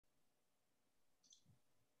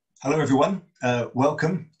Hello, everyone.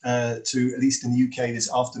 Welcome to, at least in the UK,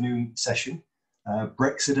 this afternoon session,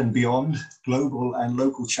 Brexit and Beyond, Global and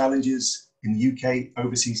Local Challenges in the UK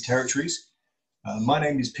Overseas Territories. My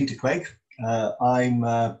name is Peter Clegg. I'm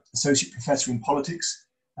Associate Professor in Politics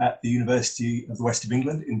at the University of the West of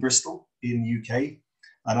England in Bristol in the UK,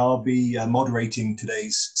 and I'll be moderating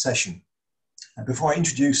today's session. Before I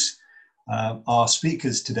introduce our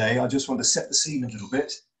speakers today, I just want to set the scene a little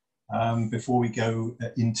bit before we go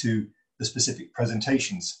into the specific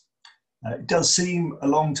presentations. It does seem a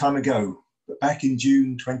long time ago, but back in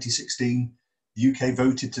June 2016, the UK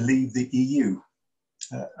voted to leave the EU.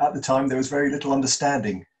 At the time, there was very little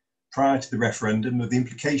understanding prior to the referendum of the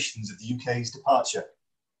implications of the UK's departure.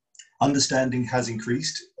 Understanding has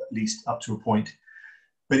increased, at least up to a point,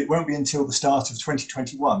 but it won't be until the start of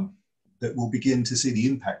 2021 that we'll begin to see the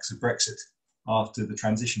impacts of Brexit after the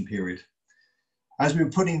transition period. As we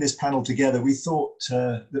were putting this panel together, we thought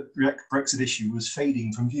that the Brexit issue was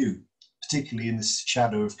fading from view, particularly in the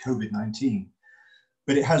shadow of COVID-19.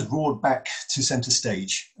 But it has roared back to centre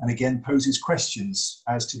stage and again poses questions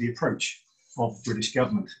as to the approach of the British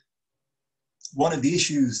government. One of the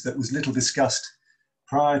issues that was little discussed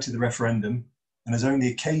prior to the referendum and has only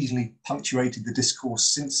occasionally punctuated the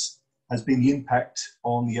discourse since has been the impact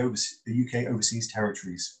on the UK overseas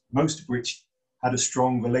territories, most of which had a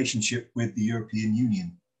strong relationship with the European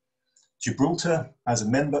Union. Gibraltar as a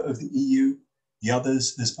member of the EU, the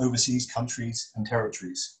others as overseas countries and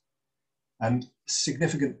territories. And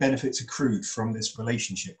significant benefits accrued from this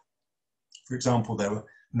relationship. For example, there were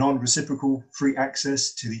non-reciprocal free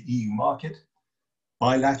access to the EU market,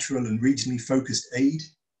 bilateral and regionally focused aid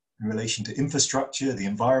in relation to infrastructure, the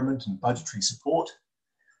environment and budgetary support,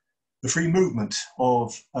 the free movement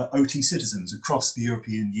of OT citizens across the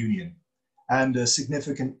European Union, and a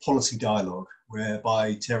significant policy dialogue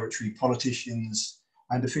whereby territory politicians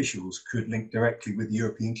and officials could link directly with the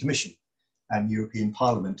European Commission and the European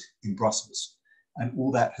Parliament in Brussels. And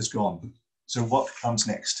all that has gone. So what comes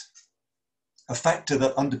next? A factor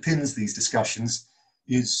that underpins these discussions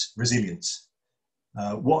is resilience.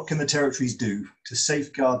 What can the territories do to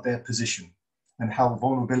safeguard their position and how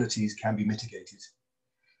vulnerabilities can be mitigated?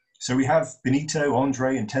 So we have Benito,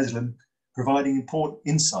 André and Teslyn providing important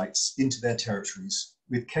insights into their territories,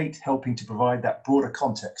 with Kate helping to provide that broader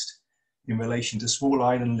context in relation to small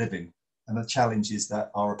island living and the challenges that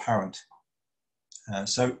are apparent.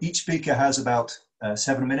 So each speaker has about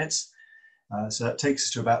 7 minutes, so that takes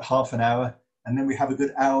us to about half an hour, and then we have a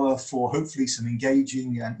good hour for hopefully some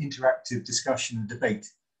engaging and interactive discussion and debate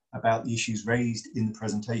about the issues raised in the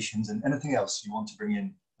presentations and anything else you want to bring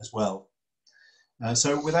in as well.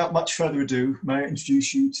 So without much further ado, may I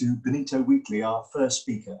introduce you to Benito Wheatley, our first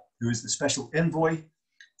speaker, who is the Special Envoy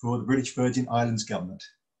for the British Virgin Islands Government.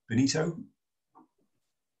 Benito?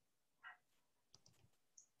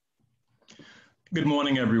 Good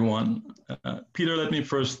morning, everyone. Peter, let me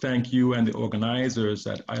first thank you and the organizers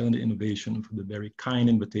at Island Innovation for the very kind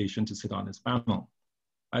invitation to sit on this panel.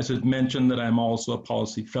 I should mention that I'm also a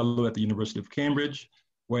policy fellow at the University of Cambridge,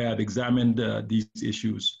 where I've examined these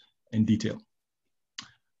issues in detail.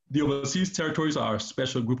 The overseas territories are a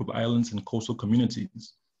special group of islands and coastal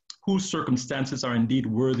communities whose circumstances are indeed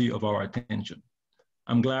worthy of our attention.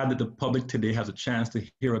 I'm glad that the public today has a chance to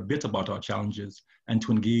hear a bit about our challenges and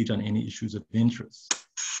to engage on any issues of interest.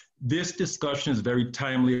 This discussion is very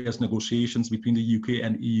timely as negotiations between the UK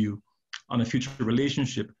and EU on a future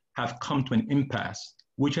relationship have come to an impasse,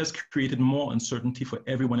 which has created more uncertainty for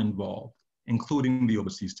everyone involved, including the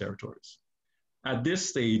overseas territories. At this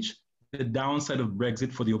stage, the downside of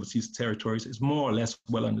Brexit for the overseas territories is more or less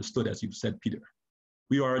well understood, as you've said, Peter.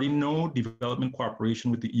 We already know development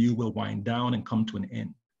cooperation with the EU will wind down and come to an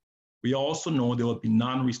end. We also know there will be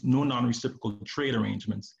no non-reciprocal trade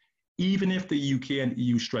arrangements, even if the UK and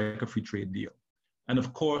EU strike a free trade deal. And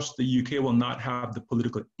of course, the UK will not have the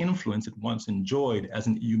political influence it once enjoyed as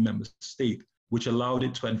an EU member state, which allowed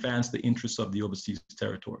it to advance the interests of the overseas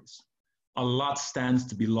territories. A lot stands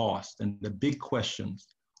to be lost, and the big questions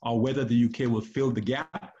are whether the UK will fill the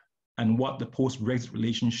gap and what the post-Brexit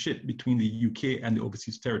relationship between the UK and the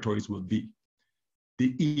overseas territories will be.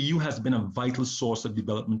 The EU has been a vital source of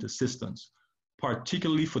development assistance,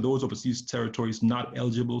 particularly for those overseas territories not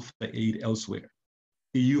eligible for aid elsewhere.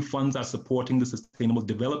 EU funds are supporting the sustainable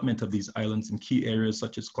development of these islands in key areas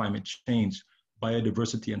such as climate change,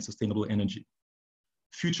 biodiversity, and sustainable energy.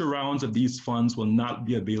 Future rounds of these funds will not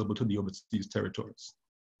be available to the overseas territories.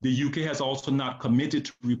 The UK has also not committed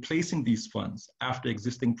to replacing these funds after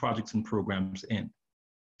existing projects and programs end.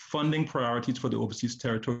 Funding priorities for the overseas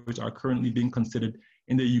territories are currently being considered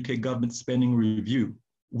in the UK government spending review.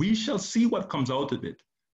 We shall see what comes out of it,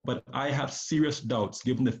 but I have serious doubts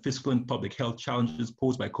given the fiscal and public health challenges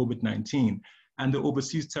posed by COVID-19 and the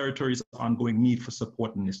overseas territories' ongoing need for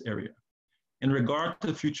support in this area. In regard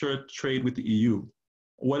to future trade with the EU,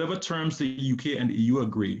 whatever terms the UK and the EU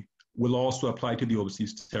agree will also apply to the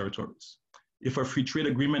overseas territories. If a free trade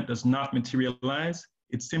agreement does not materialize,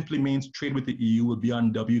 it simply means trade with the EU will be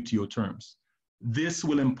on WTO terms. This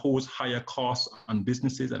will impose higher costs on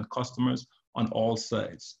businesses and customers on all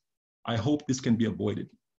sides. I hope this can be avoided.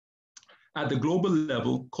 At the global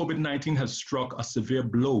level, COVID-19 has struck a severe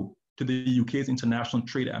blow to the UK's international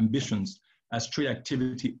trade ambitions as trade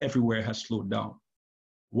activity everywhere has slowed down.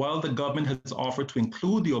 While the government has offered to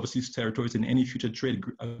include the overseas territories in any future trade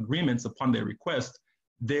agreements upon their request,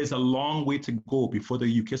 there's a long way to go before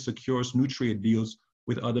the UK secures new trade deals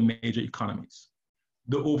with other major economies.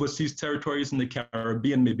 The overseas territories in the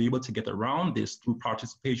Caribbean may be able to get around this through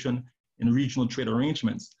participation in regional trade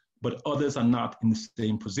arrangements, but others are not in the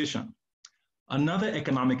same position. Another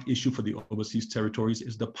economic issue for the overseas territories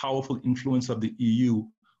is the powerful influence of the EU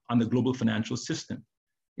on the global financial system.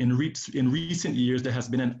 In recent years, there has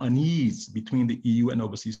been an unease between the EU and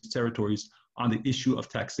overseas territories on the issue of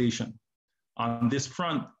taxation. On this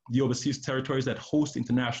front, the overseas territories that host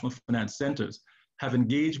international finance centers have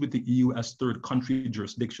engaged with the EU as third country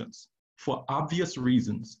jurisdictions. For obvious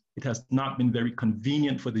reasons, it has not been very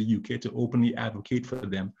convenient for the UK to openly advocate for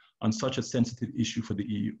them on such a sensitive issue for the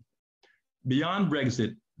EU. Beyond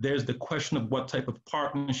Brexit, there's the question of what type of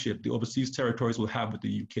partnership the overseas territories will have with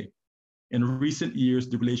the UK. In recent years,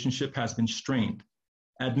 the relationship has been strained.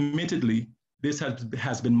 Admittedly, this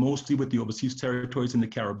has been mostly with the overseas territories in the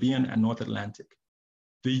Caribbean and North Atlantic.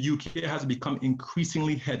 The UK has become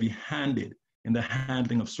increasingly heavy-handed in the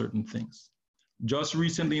handling of certain things. Just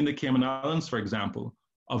recently in the Cayman Islands, for example,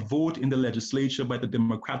 a vote in the legislature by the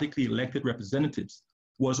democratically elected representatives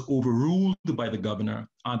was overruled by the governor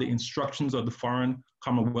on the instructions of the Foreign,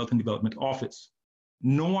 Commonwealth and Development Office.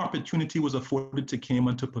 No opportunity was afforded to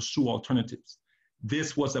Cayman to pursue alternatives.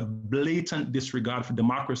 This was a blatant disregard for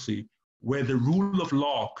democracy, where the rule of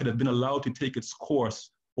law could have been allowed to take its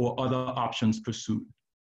course or other options pursued.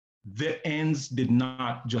 The ends did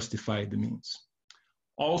not justify the means.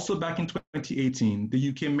 Also back in 2018, the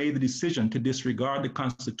UK made the decision to disregard the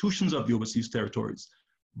constitutions of the overseas territories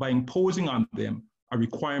by imposing on them a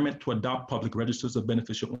requirement to adopt public registers of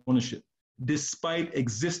beneficial ownership, despite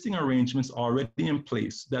existing arrangements already in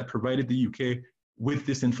place that provided the UK with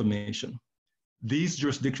this information. These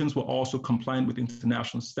jurisdictions were also compliant with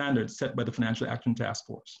international standards set by the Financial Action Task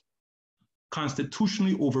Force.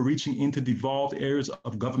 Constitutionally overreaching into devolved areas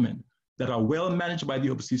of government that are well managed by the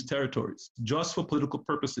overseas territories, just for political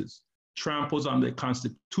purposes, tramples on their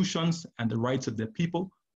constitutions and the rights of their people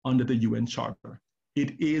under the UN Charter.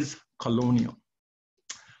 It is colonial.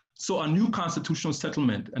 So a new constitutional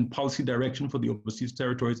settlement and policy direction for the overseas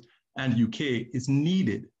territories and UK is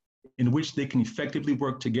needed, in which they can effectively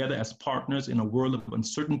work together as partners in a world of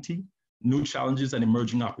uncertainty, new challenges, and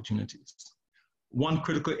emerging opportunities. One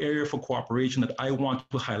critical area for cooperation that I want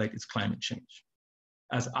to highlight is climate change.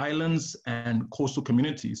 As islands and coastal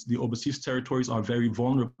communities, the overseas territories are very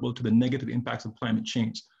vulnerable to the negative impacts of climate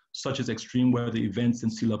change, such as extreme weather events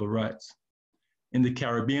and sea level rise. In the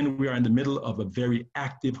Caribbean, we are in the middle of a very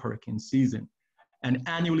active hurricane season and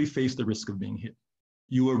annually face the risk of being hit.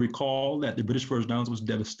 You will recall that the British Virgin Islands was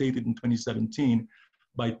devastated in 2017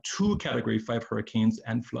 by 2 Category 5 hurricanes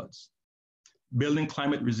and floods. Building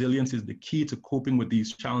climate resilience is the key to coping with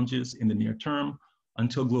these challenges in the near term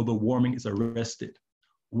until global warming is arrested.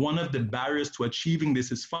 One of the barriers to achieving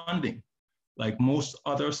this is funding. Like most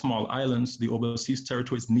other small islands, the overseas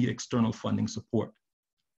territories need external funding support.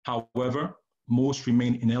 However, most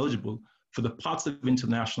remain ineligible for the pots of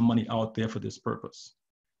international money out there for this purpose.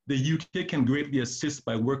 The UK can greatly assist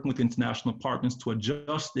by working with international partners to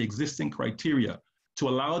adjust the existing criteria to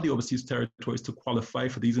allow the overseas territories to qualify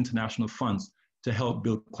for these international funds to help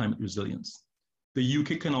build climate resilience. The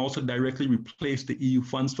UK can also directly replace the EU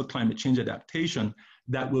funds for climate change adaptation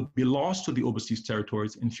that will be lost to the overseas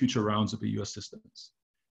territories in future rounds of EU assistance.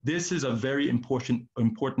 This is a very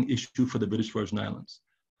important issue for the British Virgin Islands.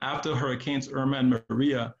 After Hurricanes Irma and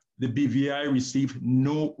Maria, the BVI received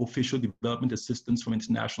no official development assistance from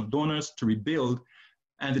international donors to rebuild,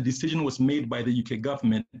 and the decision was made by the UK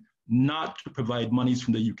government not to provide monies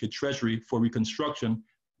from the UK Treasury for reconstruction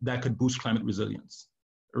that could boost climate resilience.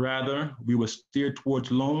 Rather, we were steered towards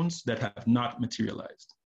loans that have not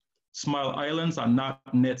materialized. Small islands are not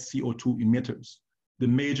net CO2 emitters. The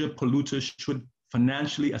major polluters should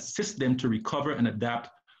financially assist them to recover and adapt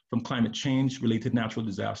from climate change-related natural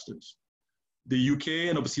disasters. The UK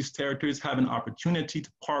and overseas territories have an opportunity to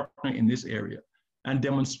partner in this area. and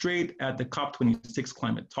demonstrate at the COP26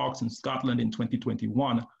 climate talks in Scotland in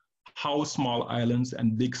 2021 how small islands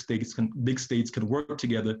and big states can work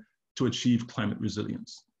together to achieve climate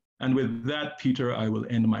resilience. And with that, Peter, I will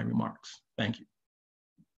end my remarks. Thank you.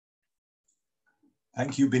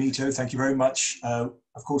 Thank you, Benito. Thank you very much.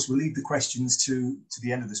 Of course, we'll leave the questions to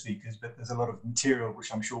the end of the speakers, but there's a lot of material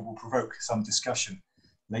which I'm sure will provoke some discussion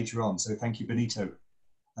later on. So thank you, Benito.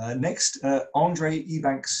 Next, André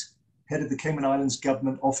EBanks, head of the Cayman Islands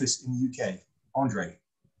Government Office in the UK. André.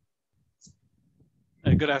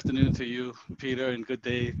 Good afternoon to you, Peter, and good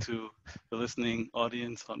day to the listening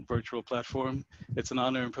audience on virtual platform. It's an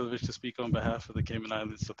honor and privilege to speak on behalf of the Cayman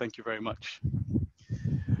Islands, so thank you very much.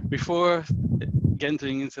 Before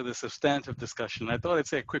getting into the substantive discussion, I thought I'd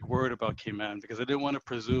say a quick word about Cayman because I didn't want to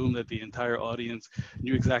presume that the entire audience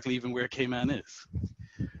knew exactly even where Cayman is.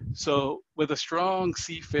 So with a strong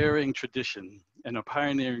seafaring tradition and a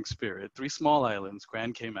pioneering spirit, 3 small islands,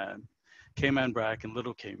 Grand Cayman, Cayman Brac, and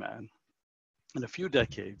Little Cayman, in a few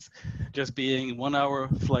decades, just being 1-hour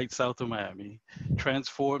flight south of Miami,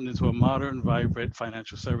 transformed into a modern, vibrant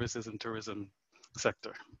financial services and tourism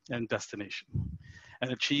sector and destination,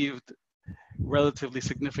 and achieved relatively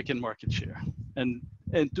significant market share, and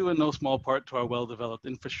due in no small part to our well-developed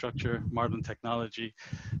infrastructure, modern technology,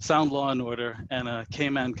 sound law and order, and a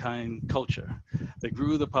Cayman-kind culture that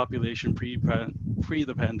grew the population pre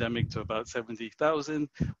the pandemic to about 70,000,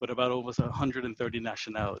 with about over 130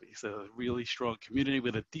 nationalities. A really strong community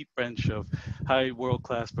with a deep bench of high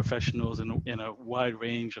world-class professionals in a wide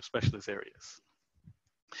range of specialist areas.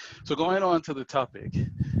 So going on to the topic,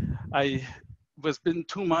 I was in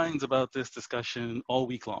 2 minds about this discussion all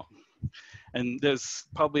week long. And there's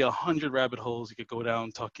probably 100 rabbit holes you could go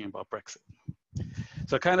down talking about Brexit.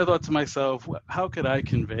 So I kind of thought to myself, how could I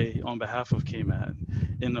convey on behalf of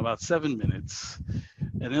Cayman in about 7 minutes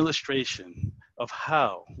an illustration of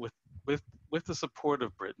how, with the support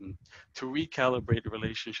of Britain, to recalibrate the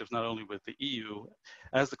relationships not only with the EU,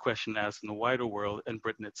 as the question asked, in the wider world, and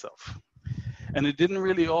Britain itself. And it didn't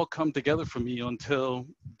really all come together for me until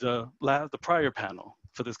the prior panel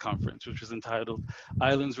for this conference, which was entitled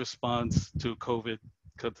Islands Response to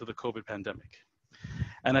the COVID Pandemic.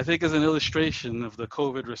 And I think as an illustration of the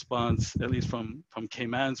COVID response, at least from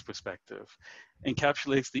Cayman's perspective,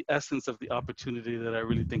 encapsulates the essence of the opportunity that I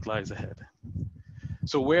really think lies ahead.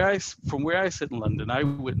 So from where I sit in London, I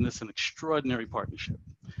witnessed an extraordinary partnership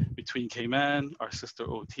between Cayman, our sister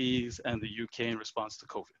OTs, and the UK in response to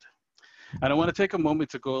COVID. And I want to take a moment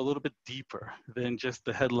to go a little bit deeper than just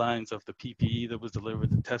the headlines of the PPE that was delivered,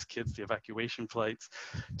 the test kits, the evacuation flights,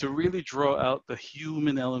 to really draw out the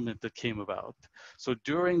human element that came about. So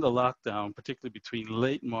during the lockdown, particularly between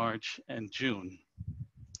late March and June,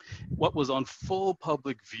 what was on full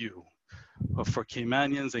public view for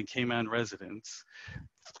Caymanians and Cayman residents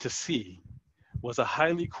to see was a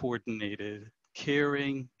highly coordinated,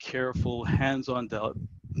 caring, careful, hands-on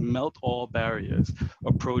melt all barriers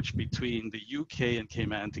approach between the UK and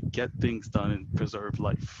Cayman to get things done and preserve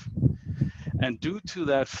life. And due to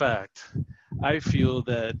that fact, I feel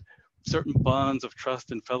that certain bonds of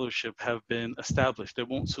trust and fellowship have been established that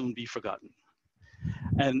won't soon be forgotten.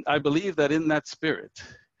 And I believe that in that spirit,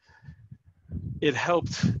 it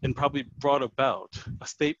helped and probably brought about a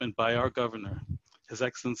statement by our governor, His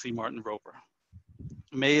Excellency Martin Roper,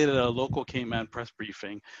 made at a local Cayman press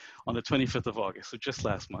briefing on the 25th of August, so just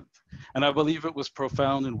last month. And I believe it was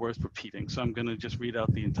profound and worth repeating, so I'm gonna just read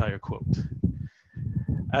out the entire quote.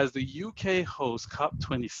 As the UK hosts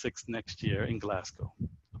COP26 next year in Glasgow,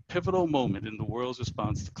 a pivotal moment in the world's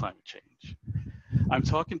response to climate change, I'm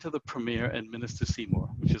talking to the Premier and Minister Seymour,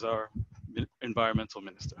 which is our environmental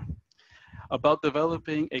minister, about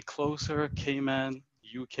developing a closer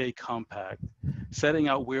Cayman-UK compact, setting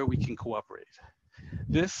out where we can cooperate.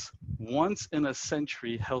 This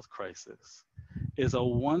once-in-a-century health crisis is a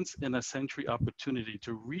once-in-a-century opportunity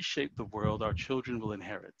to reshape the world our children will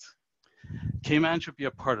inherit. Cayman should be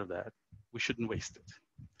a part of that. We shouldn't waste it.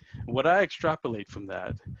 What I extrapolate from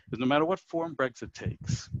that is no matter what form Brexit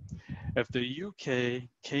takes, if the UK,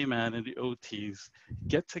 Cayman, and the OTs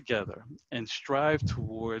get together and strive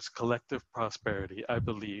towards collective prosperity, I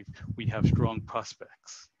believe we have strong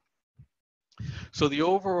prospects. So the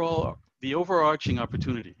overarching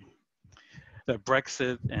opportunity that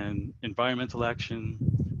Brexit and environmental action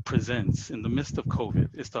presents in the midst of COVID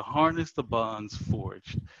is to harness the bonds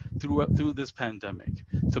forged through this pandemic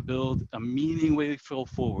to build a meaningful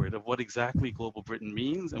forward of what exactly global Britain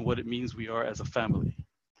means and what it means we are as a family.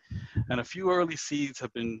 And a few early seeds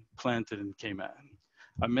have been planted in Cayman.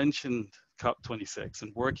 I mentioned COP26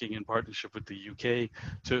 and working in partnership with the UK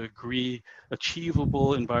to agree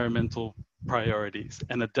achievable environmental priorities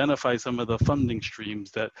and identify some of the funding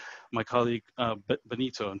streams that my colleague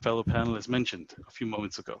Benito and fellow panelists mentioned a few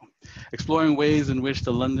moments ago. Exploring ways in which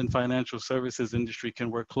the London financial services industry can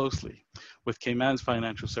work closely with Cayman's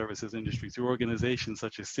financial services industry through organizations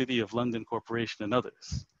such as City of London Corporation and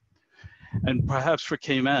others. And perhaps for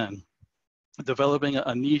Cayman, developing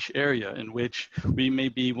a niche area in which we may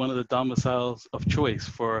be one of the domiciles of choice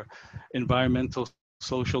for environmental,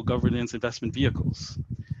 social governance investment vehicles.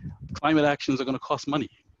 Climate actions are going to cost money.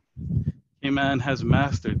 Cayman has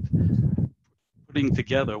mastered putting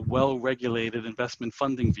together well-regulated investment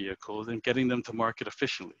funding vehicles and getting them to market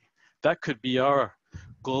efficiently. That could be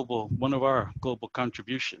one of our global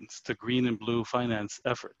contributions to green and blue finance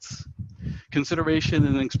efforts. Consideration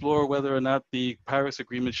and explore whether or not the Paris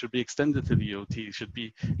Agreement should be extended to the EOT should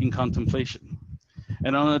be in contemplation.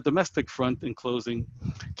 And on a domestic front, in closing,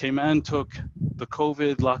 Cayman took the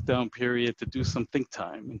COVID lockdown period to do some think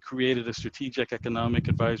time and created a strategic economic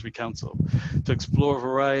advisory council to explore a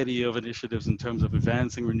variety of initiatives in terms of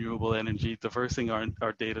advancing renewable energy, diversing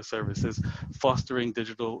our data services, fostering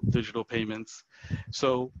digital payments.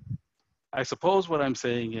 So I suppose what I'm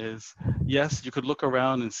saying is, yes, you could look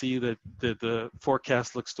around and see that the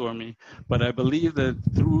forecast looks stormy, but I believe that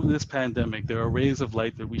through this pandemic, there are rays of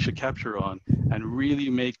light that we should capture on and really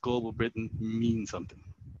make global Britain mean something.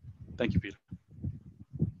 Thank you, Peter.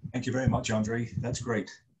 Thank you very much, André. That's great.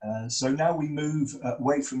 So now we move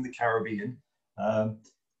away from the Caribbean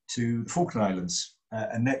to the Falkland Islands.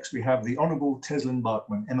 And next we have the Honourable Teslyn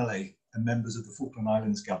Barkman, MLA, and members of the Falkland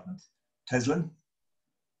Islands government. Teslyn?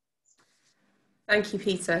 Thank you,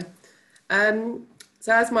 Peter.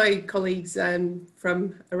 So as my colleagues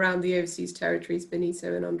from around the overseas territories,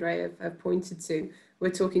 Benito and André have pointed to, we're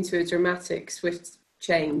talking to a dramatic, swift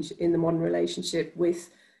change in the modern relationship with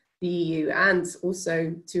the EU and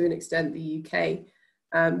also to an extent the UK.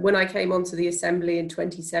 When I came onto the Assembly in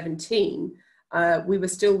 2017, we were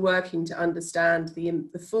still working to understand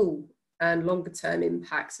the full and longer term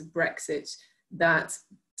impacts of Brexit that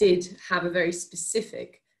did have a very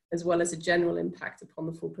specific as well as a general impact upon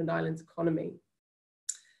the Falkland Islands economy.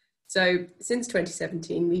 So since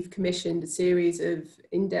 2017, we've commissioned a series of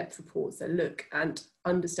in-depth reports that look at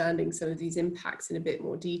understanding some of these impacts in a bit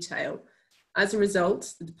more detail. As a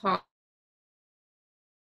result, the Department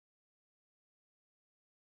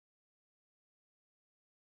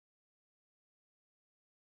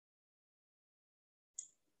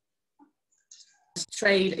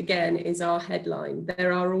Trade, again, is our headline.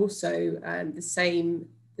 There are also the same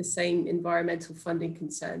environmental funding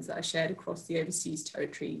concerns that are shared across the overseas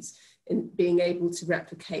territories in being able to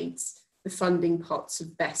replicate the funding pots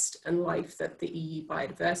of BEST and LIFE that the EU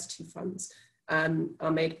biodiversity funds are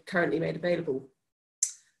currently made available.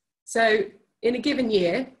 So in a given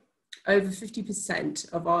year, over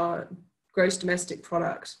 50% of our gross domestic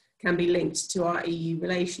product can be linked to our EU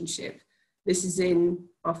relationship. This is in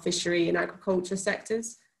our fishery and agriculture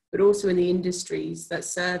sectors, but also in the industries that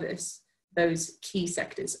service those key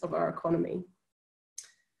sectors of our economy.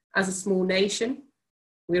 As a small nation,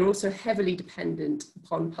 we're also heavily dependent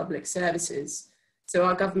upon public services. So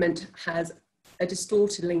our government has a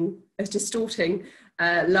distorting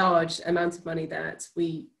large amount of money that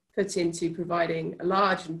we put into providing a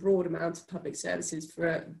large and broad amount of public services for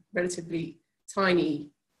a relatively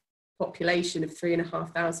tiny population of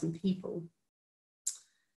 3,500 people.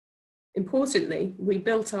 Importantly, we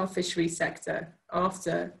built our fishery sector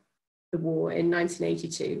after the war in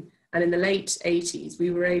 1982, and in the late 80s,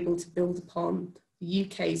 we were able to build upon the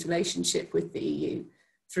UK's relationship with the EU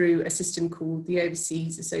through a system called the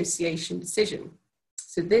Overseas Association Decision.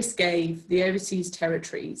 So this gave the overseas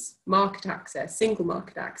territories market access, single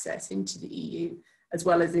market access into the EU, as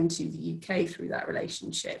well as into the UK through that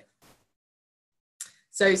relationship.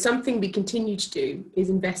 So something we continue to do is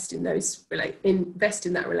invest in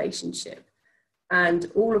that relationship.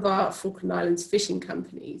 And all of our Falkland Islands fishing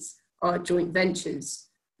companies are joint ventures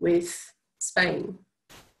with Spain.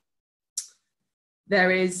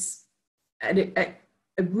 There is a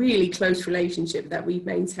really close relationship that we've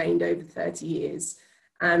maintained over 30 years.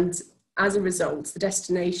 And as a result, the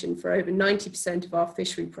destination for over 90% of our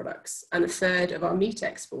fishery products and a third of our meat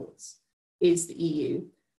exports is the EU,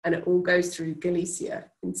 and it all goes through Galicia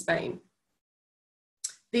in Spain.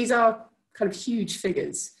 These are kind of huge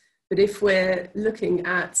figures, but if we're looking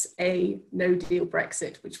at a no-deal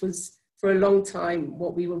Brexit, which was for a long time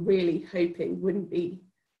what we were really hoping wouldn't be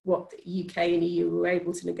what the UK and EU were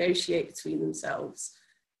able to negotiate between themselves,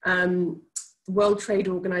 the World Trade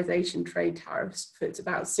Organization trade tariffs puts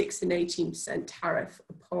about 6 and 18% tariff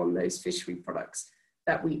upon those fishery products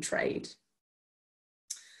that we trade.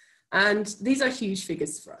 And these are huge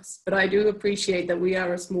figures for us, but I do appreciate that we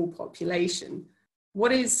are a small population.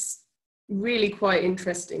 What is really quite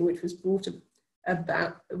interesting, which was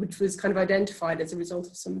which was kind of identified as a result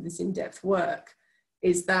of some of this in-depth work,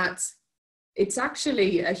 is that it's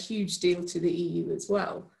actually a huge deal to the EU as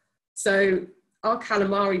well. So our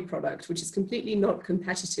calamari product, which is completely not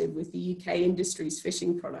competitive with the UK industry's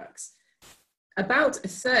fishing products, about a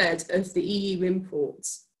third of the EU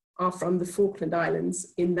imports are from the Falkland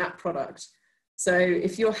Islands in that product. So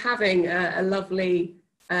if you're having a lovely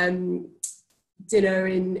dinner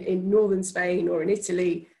in northern Spain or in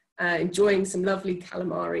Italy, enjoying some lovely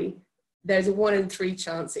calamari, there's a 1 in 3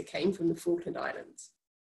 chance it came from the Falkland Islands.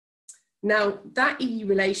 Now, that EU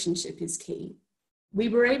relationship is key. We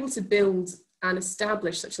were able to build and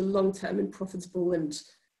establish such a long-term and profitable and,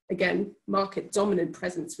 again, market-dominant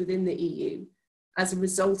presence within the EU as a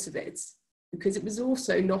result of it, because it was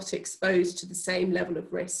also not exposed to the same level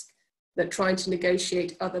of risk that trying to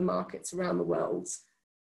negotiate other markets around the world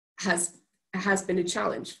has been a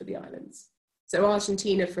challenge for the islands. So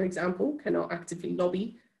Argentina, for example, cannot actively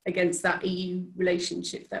lobby against that EU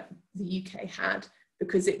relationship that the UK had,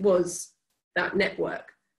 because it was that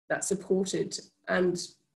network that supported and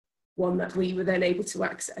one that we were then able to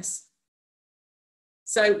access.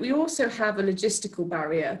 So we also have a logistical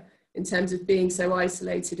barrier in terms of being so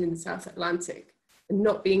isolated in the South Atlantic and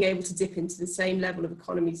not being able to dip into the same level of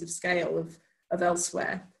economies of scale of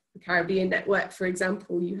elsewhere. The Caribbean network, for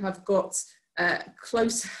example, you have got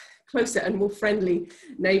closer and more friendly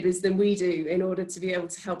neighbours than we do in order to be able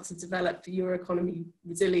to help to develop your economy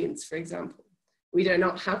resilience, for example. We do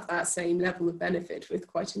not have that same level of benefit with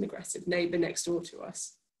quite an aggressive neighbour next door to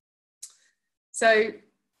us. So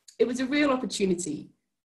it was a real opportunity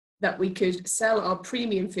that we could sell our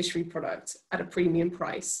premium fishery product at a premium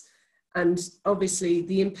price. And obviously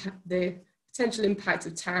the potential impact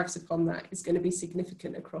of tariffs upon that is going to be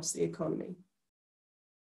significant across the economy.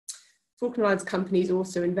 Falkland Islands companies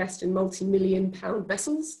also invest in multi-million-pound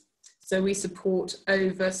vessels. So we support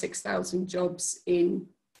over 6,000 jobs in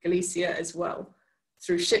Galicia as well,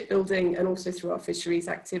 through shipbuilding and also through our fisheries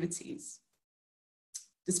activities.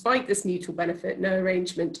 Despite this mutual benefit, no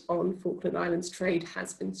arrangement on Falkland Islands trade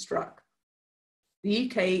has been struck. The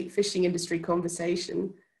UK fishing industry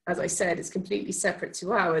conversation, as I said, is completely separate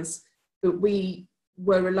to ours, but we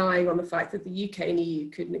were relying on the fact that the UK and EU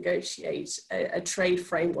could negotiate a trade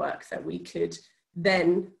framework that we could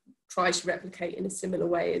then try to replicate in a similar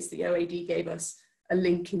way as the OAD gave us a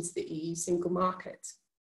link into the EU single market.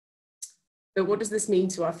 But what does this mean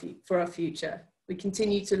for our future? We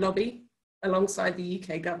continue to lobby alongside the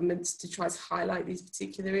UK government to try to highlight these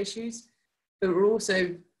particular issues, but we're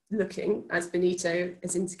also looking, as Benito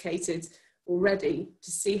has indicated already, to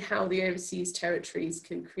see how the overseas territories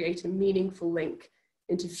can create a meaningful link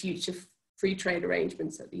into future free trade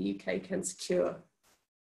arrangements that the UK can secure.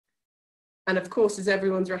 And of course, as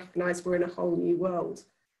everyone's recognised, we're in a whole new world.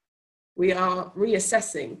 We are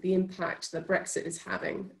reassessing the impact that Brexit is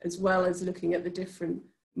having, as well as looking at the different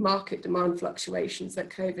market demand fluctuations that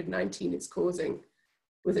COVID-19 is causing,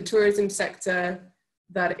 with a tourism sector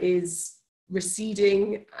that is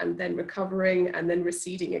receding and then recovering and then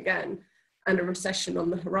receding again, and a recession on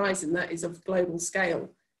the horizon that is of global scale.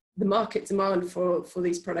 The market demand for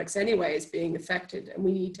these products anyway is being affected, and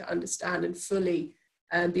we need to understand and fully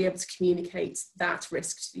be able to communicate that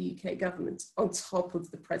risk to the UK government on top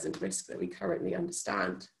of the present risk that we currently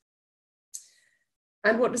understand.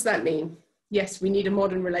 And what does that mean? Yes, we need a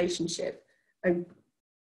modern relationship. And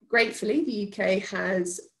gratefully, the UK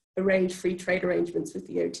has arranged free trade arrangements with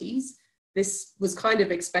the OTs. This was kind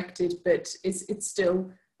of expected, but it's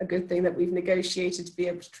still a good thing that we've negotiated to be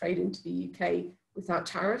able to trade into the UK without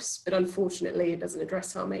tariffs, but unfortunately, it doesn't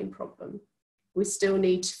address our main problem. We still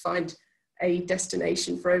need to find a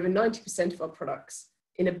destination for over 90% of our products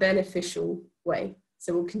in a beneficial way.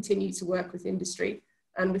 So we'll continue to work with industry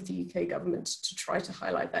and with the UK government to try to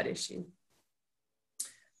highlight that issue.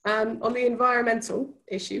 On the environmental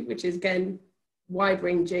issue, which is again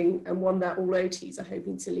wide-ranging and one that all OTs are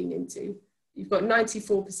hoping to lean into, you've got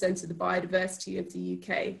 94% of the biodiversity of the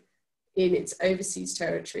UK in its overseas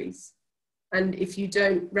territories. And if you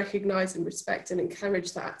don't recognise and respect and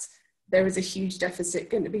encourage that, there is a huge deficit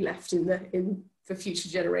going to be left for future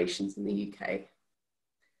generations in the UK.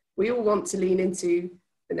 We all want to lean into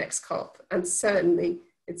the next COP, and certainly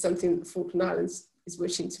it's something that the Falkland Islands is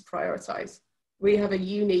wishing to prioritise. We have a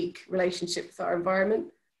unique relationship with our environment.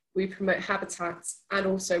 We promote habitats and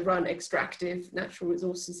also run extractive natural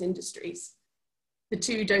resources industries. The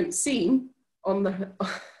two don't seem on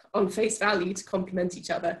face value to complement each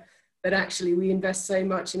other, but actually we invest so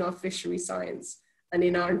much in our fishery science and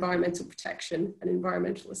in our environmental protection and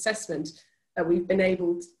environmental assessment, we've been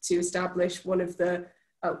able to establish one of the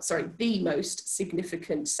most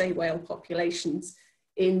significant sei whale populations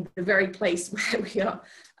in the very place where we are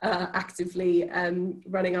actively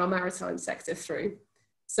running our maritime sector through.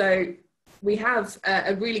 So we have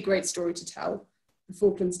a really great story to tell. The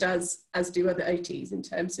Falklands does, as do other OTs, in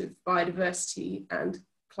terms of biodiversity and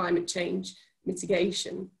climate change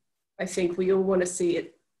mitigation. I think we all want to see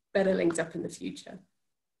it better linked up in the future.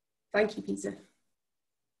 Thank you, Peter.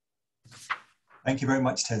 Thank you very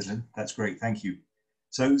much, Teslyn. That's great, thank you.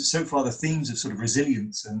 So far the themes of sort of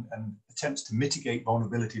resilience and attempts to mitigate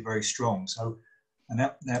vulnerability are very strong. And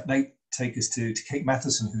that may take us to Kate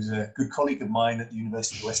Matheson, who's a good colleague of mine at the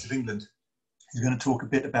University of the West of England, who's going to talk a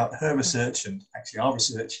bit about her research and actually our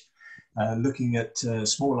research, looking at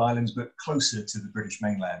small islands but closer to the British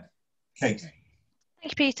mainland. Kate. Thank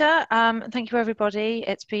you, Peter. Thank you, everybody.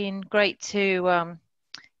 It's been great to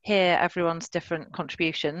hear everyone's different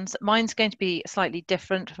contributions. Mine's going to be slightly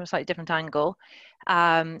different, from a slightly different angle,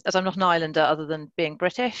 as I'm not an islander other than being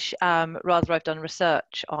British. Rather, I've done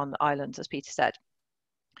research on islands, as Peter said.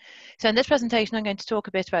 So in this presentation, I'm going to talk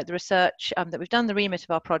a bit about the research that we've done, the remit of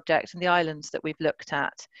our project, and the islands that we've looked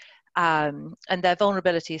at, and their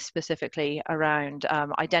vulnerabilities specifically around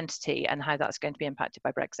identity and how that's going to be impacted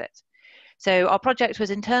by Brexit. So our project was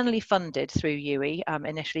internally funded through UWE,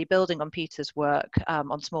 initially building on Peter's work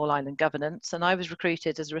on small island governance, and I was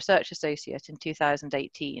recruited as a research associate in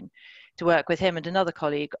 2018 to work with him and another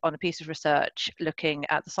colleague on a piece of research looking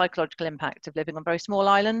at the psychological impact of living on very small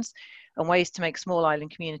islands and ways to make small island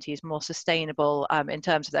communities more sustainable in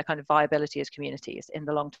terms of their kind of viability as communities in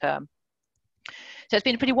the long term. So it's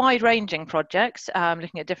been a pretty wide-ranging project,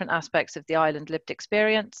 looking at different aspects of the island lived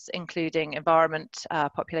experience, including environment,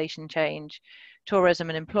 population change, tourism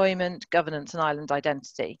and employment, governance and island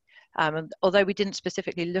identity. And although we didn't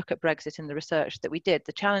specifically look at Brexit in the research that we did,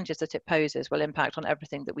 the challenges that it poses will impact on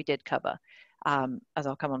everything that we did cover, as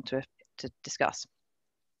I'll come on to discuss.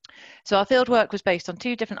 So our fieldwork was based on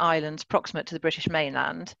 2 different islands proximate to the British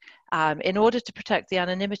mainland. In order to protect the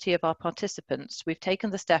anonymity of our participants, we've taken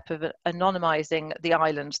the step of anonymising the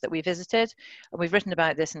islands that we visited, and we've written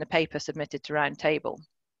about this in a paper submitted to Roundtable.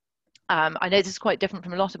 I know this is quite different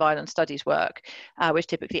from a lot of island studies work, which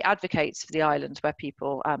typically advocates for the islands where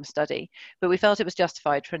people study, but we felt it was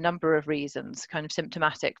justified for a number of reasons, kind of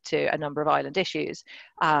symptomatic to a number of island issues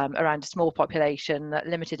around a small population,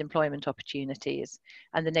 limited employment opportunities,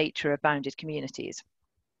 and the nature of bounded communities.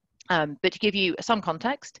 But to give you some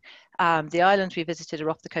context, the islands we visited are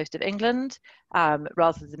off the coast of England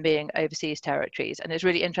rather than being overseas territories, and it's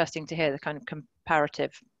really interesting to hear the kind of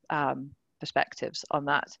comparative perspectives on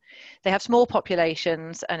that. They have small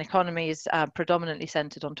populations and economies predominantly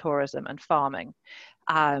centred on tourism and farming.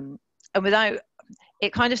 And without,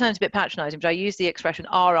 it kind of sounds a bit patronising, but I use the expression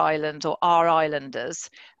our islands or our islanders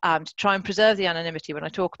to try and preserve the anonymity when I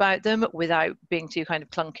talk about them without being too kind of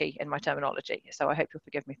clunky in my terminology. So I hope you'll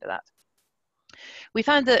forgive me for that. We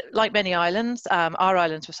found that, like many islands, our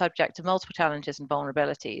islands were subject to multiple challenges and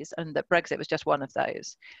vulnerabilities, and that Brexit was just one of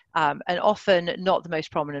those, and often not the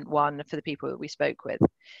most prominent one for the people that we spoke with.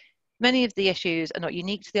 Many of the issues are not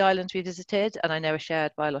unique to the islands we visited, and I know are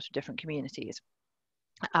shared by a lot of different communities,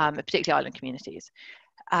 particularly island communities.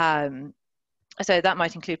 So that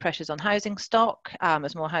might include pressures on housing stock,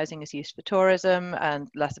 as more housing is used for tourism and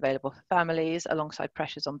less available for families, alongside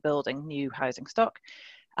pressures on building new housing stock.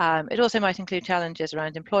 It also might include challenges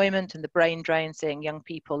around employment and the brain drain, seeing young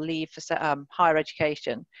people leave for higher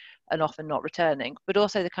education and often not returning, but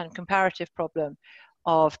also the kind of comparative problem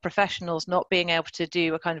of professionals not being able to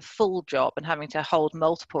do a kind of full job and having to hold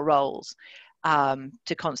multiple roles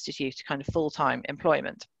to constitute kind of full-time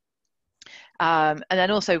employment. And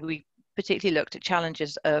then also we particularly looked at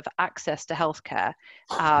challenges of access to healthcare,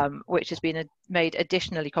 which has been made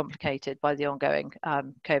additionally complicated by the ongoing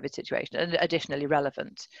COVID situation and additionally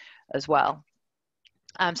relevant as well.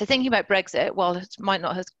 So thinking about Brexit, while it might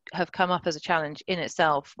not have come up as a challenge in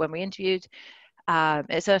itself when we interviewed,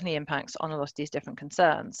 it certainly impacts on a lot of these different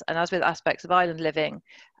concerns. And as with aspects of island living,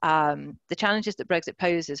 the challenges that Brexit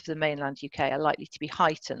poses for the mainland UK are likely to be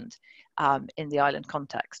heightened in the island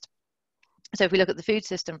context. So if we look at the food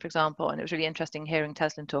system, for example, and it was really interesting hearing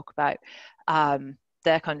Teslyn talk about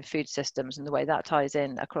their kind of food systems and the way that ties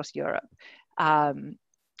in across Europe.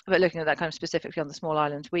 But looking at that kind of specifically on the small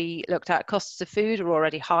islands, we looked at costs of food are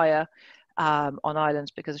already higher on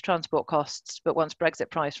islands because of transport costs, but once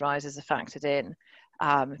Brexit price rises are factored in,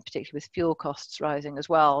 particularly with fuel costs rising as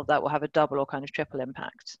well, that will have a double or kind of triple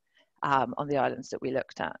impact on the islands that we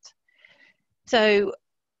looked at. So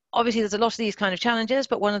Obviously, there's a lot of these kind of challenges,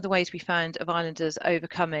 but one of the ways we found of islanders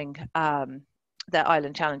overcoming their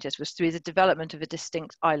island challenges was through the development of a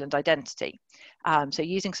distinct island identity. So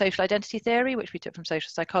using social identity theory, which we took from social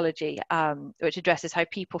psychology, which addresses how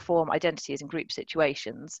people form identities in group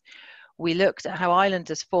situations, we looked at how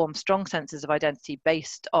islanders form strong senses of identity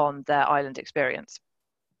based on their island experience.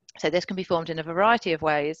 So this can be formed in a variety of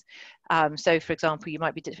ways. So for example, you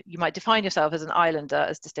might define yourself as an islander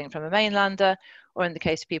as distinct from a mainlander, or in the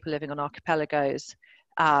case of people living on archipelagos,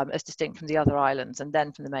 as distinct from the other islands and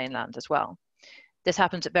then from the mainland as well. This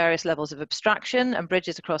happens at various levels of abstraction and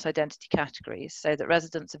bridges across identity categories, so that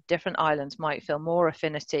residents of different islands might feel more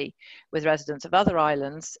affinity with residents of other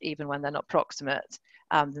islands, even when they're not proximate,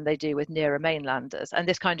 than they do with nearer mainlanders. And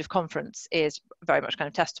this kind of conference is very much kind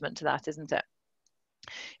of testament to that, isn't it?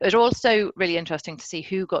 It was also really interesting to see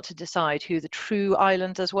who got to decide who the true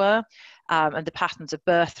islanders were, and the patterns of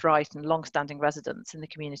birthright and long-standing residence in the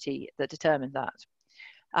community that determined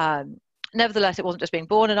that. Nevertheless, it wasn't just being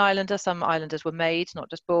born an islander. Some islanders were made, not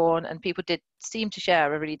just born, and people did seem to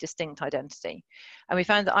share a really distinct identity. And we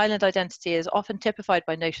found that island identity is often typified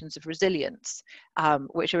by notions of resilience,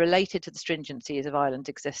 which are related to the stringencies of island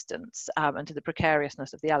existence and to the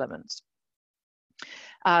precariousness of the elements.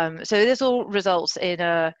 So this all results in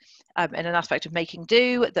an aspect of making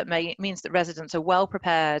do that means that residents are well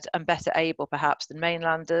prepared and better able perhaps than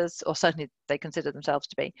mainlanders, or certainly they consider themselves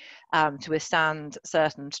to be, to withstand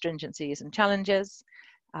certain stringencies and challenges.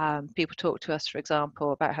 People talk to us, for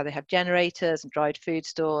example, about how they have generators and dried food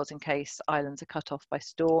stores in case islands are cut off by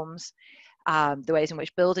storms. The ways in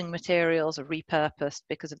which building materials are repurposed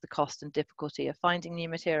because of the cost and difficulty of finding new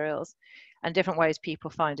materials, and different ways people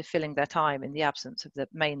find of filling their time in the absence of the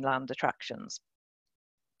mainland attractions.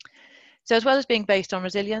 So as well as being based on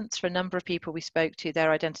resilience, for a number of people we spoke to, their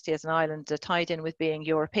identity as an islander tied in with being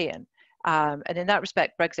European. And in that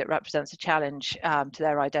respect, Brexit represents a challenge to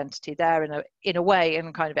their identity there in a way, in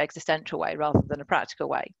a kind of existential way rather than a practical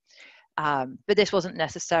way. But this wasn't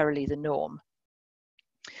necessarily the norm.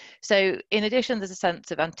 So in addition, there's a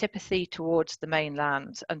sense of antipathy towards the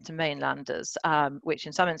mainland and to mainlanders, which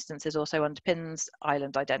in some instances also underpins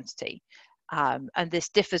island identity. And this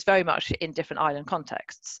differs very much in different island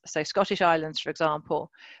contexts. So Scottish islands, for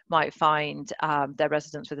example, might find their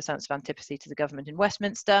residents with a sense of antipathy to the government in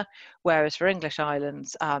Westminster, whereas for English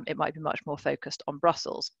islands, it might be much more focused on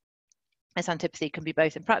Brussels. This antipathy can be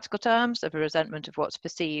both in practical terms of a resentment of what's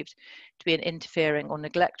perceived to be an interfering or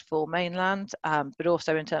neglectful mainland, but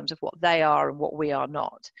also in terms of what they are and what we are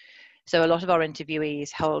not. So a lot of our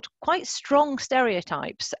interviewees held quite strong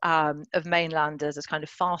stereotypes of mainlanders as kind of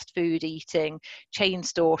fast food eating, chain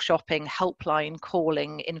store shopping, helpline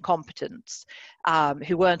calling incompetents,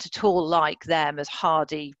 who weren't at all like them as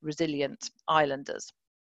hardy, resilient islanders.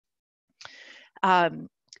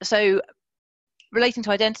 So relating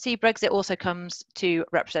to identity, Brexit also comes to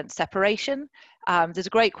represent separation. There's a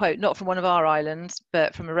great quote, not from one of our islands,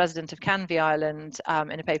 but from a resident of Canvey Island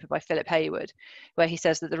in a paper by Philip Hayward, where he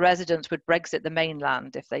says that the residents would Brexit the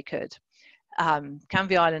mainland if they could.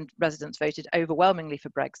 Canvey Island residents voted overwhelmingly for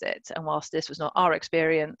Brexit, and whilst this was not our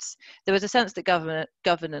experience, there was a sense that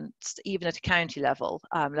governance, even at a county level,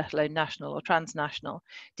 let alone national or transnational,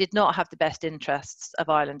 did not have the best interests of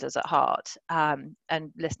islanders at heart.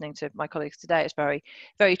 And listening to my colleagues today, it's very,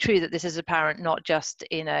 very true that this is apparent not just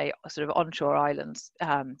in a sort of onshore islands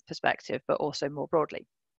perspective, but also more broadly.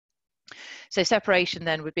 So separation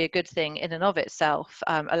then would be a good thing in and of itself,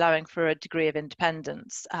 allowing for a degree of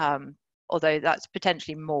independence, although that's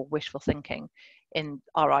potentially more wishful thinking in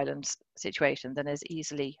our island's situation than is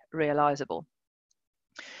easily realisable.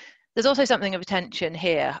 There's also something of a tension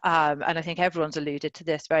here, and I think everyone's alluded to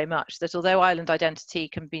this very much, that although island identity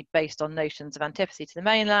can be based on notions of antipathy to the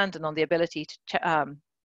mainland and on the ability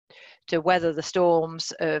to weather the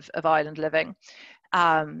storms of island living,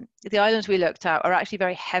 the islands we looked at are actually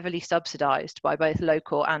very heavily subsidised by both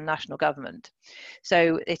local and national government.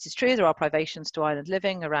 So it is true there are privations to island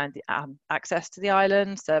living around the access to the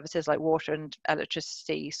island. Services like water and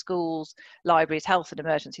electricity, schools, libraries, health and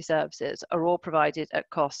emergency services are all provided at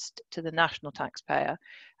cost to the national taxpayer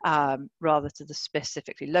rather to the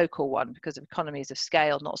specifically local one, because of economies of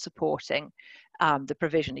scale not supporting the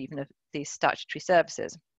provision even of these statutory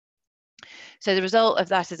services. So the result of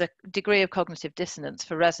that is a degree of cognitive dissonance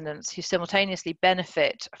for residents who simultaneously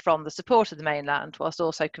benefit from the support of the mainland whilst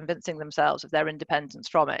also convincing themselves of their independence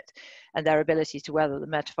from it and their ability to weather the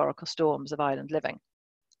metaphorical storms of island living.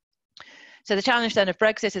 So the challenge then of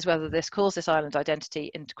Brexit is whether this calls this island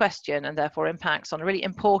identity into question and therefore impacts on a really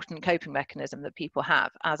important coping mechanism that people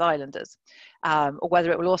have as islanders, or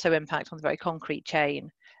whether it will also impact on the very concrete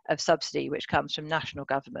chain of subsidy which comes from national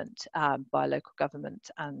government by local government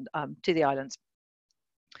and to the islands.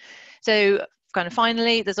 So kind of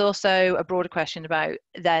finally, there's also a broader question about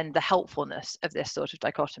then the helpfulness of this sort of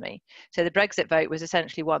dichotomy. So the Brexit vote was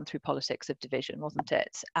essentially won through politics of division, wasn't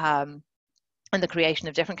it? And the creation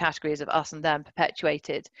of different categories of us and them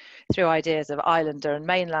perpetuated through ideas of islander and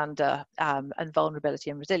mainlander and vulnerability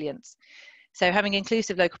and resilience. So having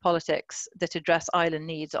inclusive local politics that address island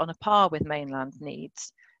needs on a par with mainland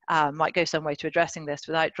needs might go some way to addressing this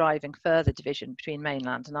without driving further division between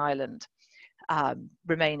mainland and island,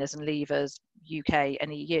 Remainers and Leavers, UK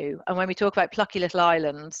and EU. And when we talk about plucky little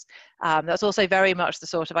islands, that's also very much the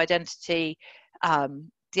sort of identity, the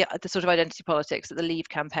sort of identity politics that the Leave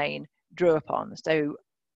campaign drew upon. So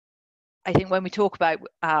I think when we talk about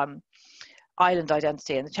island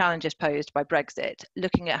identity and the challenges posed by Brexit,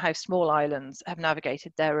 looking at how small islands have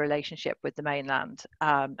navigated their relationship with the mainland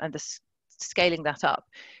and scaling that up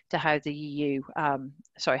to how the EU, how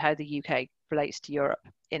the UK relates to Europe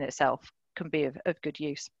in itself can be of good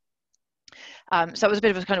use. So it was a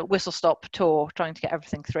bit of a kind of whistle-stop tour trying to get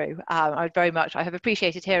everything through. I have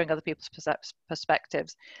appreciated hearing other people's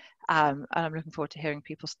perspectives, and I'm looking forward to hearing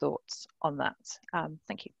people's thoughts on that.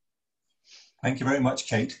 Thank you. Thank you very much,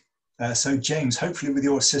 Kate. So James, hopefully with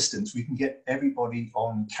your assistance, we can get everybody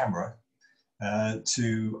on camera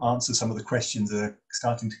to answer some of the questions that are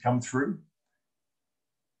starting to come through.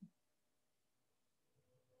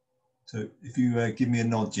 So if you give me a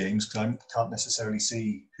nod, James, because I can't necessarily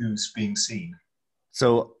see who's being seen.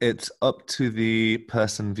 So it's up to the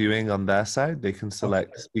person viewing on their side. They can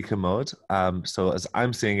select speaker mode. So as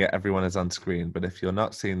I'm seeing it, everyone is on screen. But if you're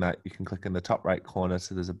not seeing that, you can click in the top right corner.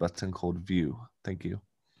 So there's a button called View. Thank you.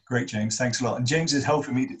 Great, James. Thanks a lot. And James is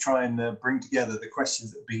helping me to try and bring together the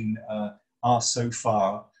questions that have been asked so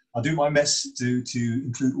far. I'll do my best to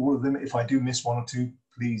include all of them. If I do miss one or two,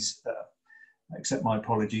 please accept my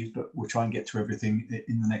apologies, but we'll try and get to everything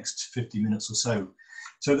in the next 50 minutes or so.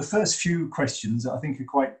 So the first few questions I think are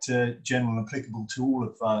quite general and applicable to all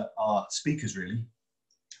of our speakers, really.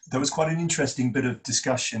 There was quite an interesting bit of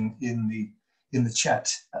discussion in the chat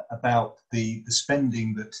about the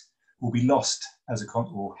spending that will be lost as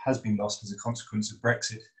or has been lost as a consequence of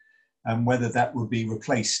Brexit, and whether that will be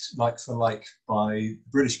replaced like for like by the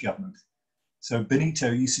British government. So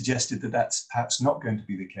Benito, you suggested that that's perhaps not going to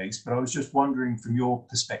be the case, but I was just wondering from your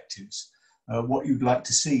perspectives, what you'd like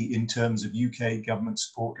to see in terms of UK government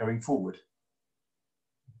support going forward.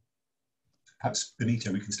 Perhaps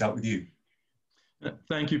Benito, we can start with you.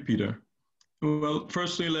 Thank you, Peter. Well,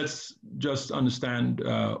 firstly, let's just understand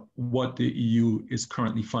what the EU is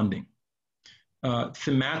currently funding.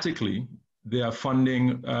 Thematically, they are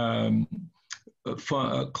funding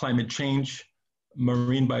climate change,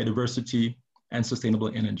 marine biodiversity, and sustainable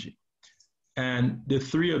energy. And the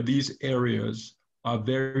three of these areas are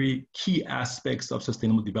very key aspects of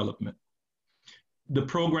sustainable development. The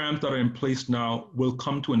programs that are in place now will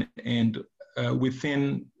come to an end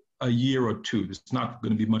within a year or two. It's not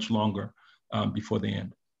going to be much longer before the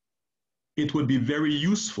end. It would be very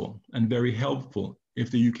useful and very helpful if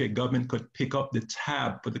the UK government could pick up the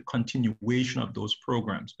tab for the continuation of those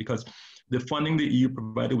programs, because the funding the EU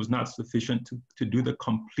provided was not sufficient to do the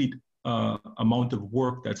complete amount of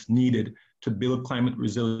work that's needed to build climate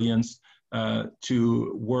resilience,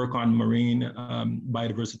 to work on marine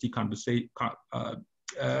biodiversity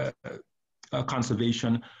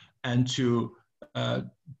conservation, and to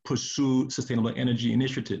pursue sustainable energy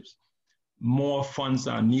initiatives. More funds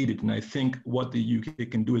are needed, and I think what the UK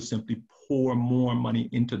can do is simply pour more money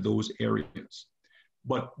into those areas.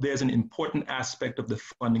 But there's an important aspect of the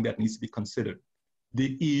funding that needs to be considered.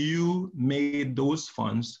 The EU made those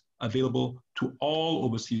funds available to all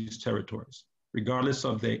overseas territories, regardless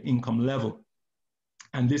of their income level.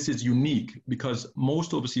 And this is unique because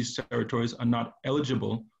most overseas territories are not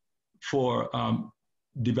eligible for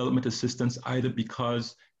development assistance, either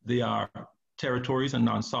because they are territories and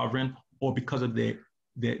non-sovereign, or because of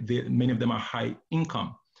many of them are high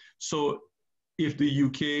income. So if the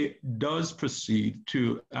UK does proceed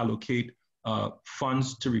to allocate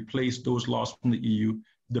funds to replace those lost from the EU,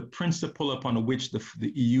 the principle upon which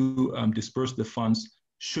the EU dispersed the funds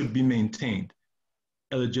should be maintained.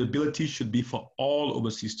 Eligibility should be for all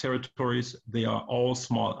overseas territories. They are all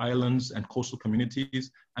small islands and coastal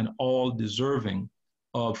communities, and all deserving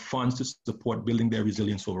of funds to support building their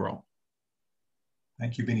resilience overall.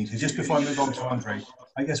 Thank you, Benito. Just before I move on to André,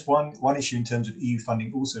 I guess one issue in terms of EU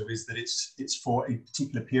funding also is that it's for a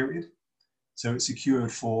particular period. So it's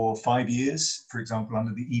secured for 5 years, for example,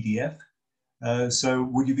 under the EDF. So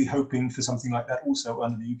would you be hoping for something like that also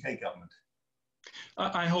under the UK government?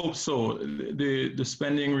 I hope so. The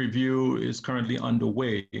spending review is currently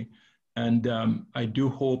underway, and I do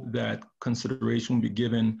hope that consideration will be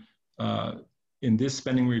given in this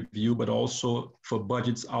spending review, but also for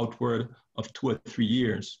budgets outward of 2 or 3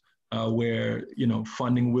 years, where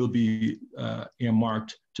funding will be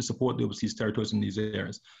earmarked to support the overseas territories in these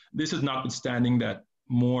areas. This is notwithstanding that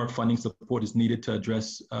more funding support is needed to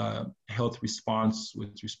address health response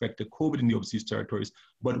with respect to COVID in the overseas territories,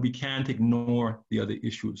 but we can't ignore the other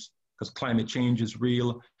issues because climate change is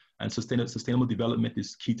real and sustainable development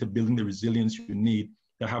is key to building the resilience you need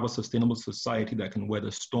to have a sustainable society that can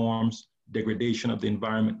weather storms, degradation of the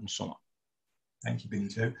environment, and so on. Thank you,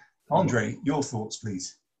 Benito. André, your thoughts,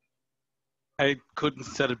 please. I couldn't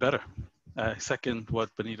have said it better. I second what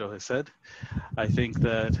Benito has said. I think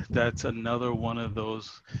that that's another one of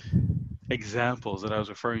those examples that I was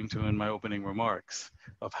referring to in my opening remarks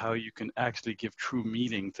of how you can actually give true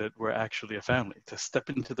meaning that we're actually a family, to step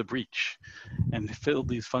into the breach and fill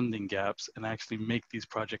these funding gaps and actually make these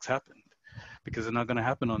projects happen. Because they're not going to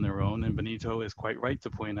happen on their own. And Benito is quite right to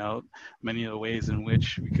point out many of the ways in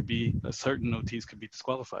which we could be, certain OTs could be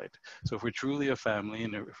disqualified. So if we're truly a family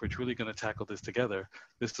and if we're truly going to tackle this together,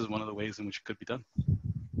 this is one of the ways in which it could be done.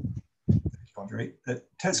 Thank you, André.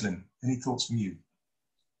 Teslyn, any thoughts from you?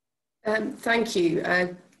 Thank you.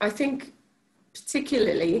 I think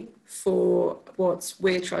particularly for what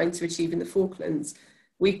we're trying to achieve in the Falklands,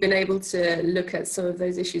 we've been able to look at some of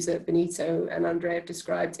those issues that Benito and André have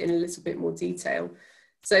described in a little bit more detail.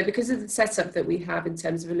 So because of the setup that we have in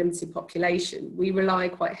terms of a limited population, we rely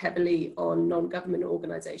quite heavily on non-government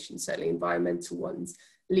organisations, certainly environmental ones,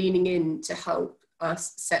 leaning in to help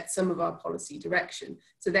us set some of our policy direction.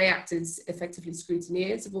 So they act as effectively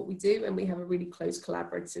scrutineers of what we do, and we have a really close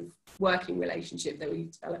collaborative working relationship that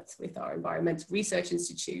we've developed with our Environmental Research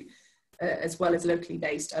Institute, as well as locally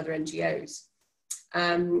based other NGOs.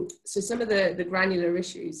 So some of the granular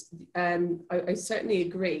issues, I certainly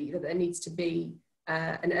agree that there needs to be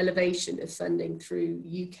an elevation of funding through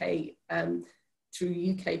UK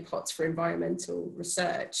pots for environmental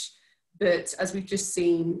research. But as we've just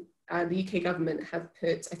seen, the UK government have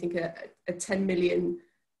put, I think, a 10 million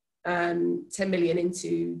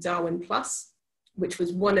into Darwin Plus, which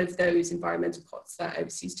was one of those environmental pots that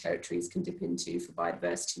overseas territories can dip into for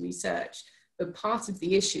biodiversity research. But part of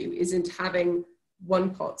the issue isn't having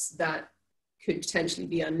one pot that could potentially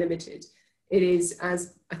be unlimited. It is,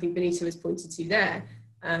 as I think Benito has pointed to there,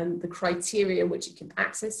 the criteria in which you can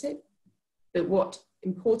access it. But what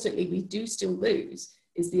importantly we do still lose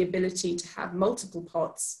is the ability to have multiple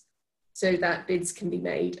pots so that bids can be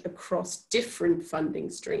made across different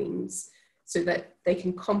funding streams so that they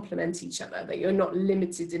can complement each other, that you're not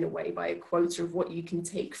limited in a way by a quota of what you can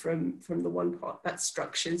take from the one pot. That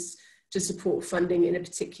structures to support funding in a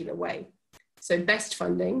particular way. So best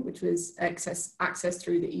funding, which was access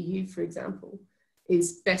through the EU, for example,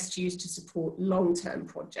 is best used to support long-term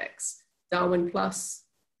projects. Darwin Plus,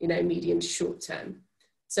 medium to short term.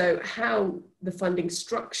 So how the funding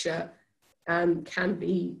structure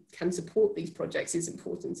can support these projects is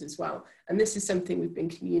important as well. And this is something we've been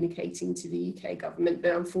communicating to the UK government,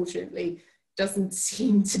 but unfortunately doesn't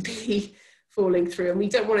seem to be falling through. And we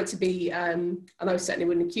don't want it to be, and I certainly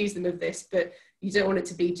wouldn't accuse them of this, but you don't want it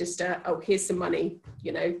to be just, oh, here's some money,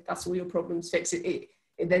 that's all your problems, fix it.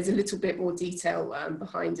 There's a little bit more detail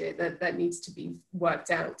behind it that needs to be worked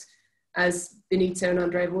out. As Benito and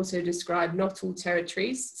André have also described, not all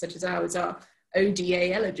territories, such as ours, are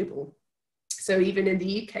ODA eligible. So even in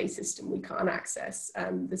the UK system, we can't access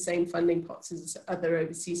the same funding pots as other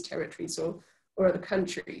overseas territories or other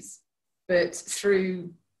countries. But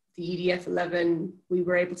through the EDF 11, we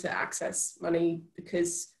were able to access money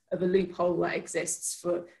because of a loophole that exists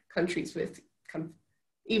for countries with,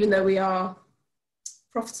 even though we are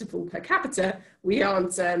profitable per capita, we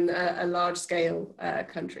aren't a large scale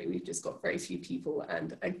country. We've just got very few people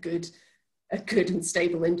and a good and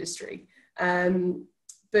stable industry.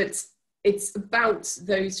 But it's about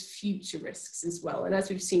those future risks as well. And as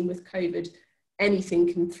we've seen with COVID,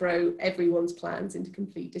 anything can throw everyone's plans into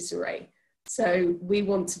complete disarray. So we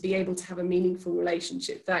want to be able to have a meaningful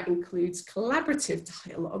relationship that includes collaborative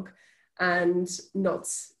dialogue and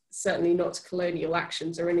certainly not colonial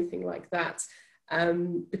actions or anything like that,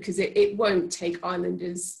 because it won't take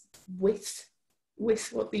islanders with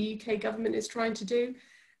what the UK government is trying to do.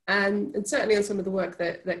 And certainly on some of the work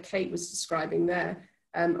that Kate was describing there,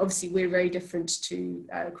 obviously we're very different to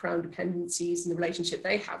Crown dependencies and the relationship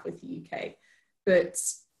they have with the UK, but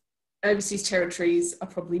overseas territories are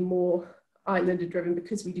probably more islander driven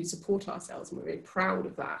because we do support ourselves and we're very proud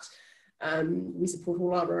of that. We support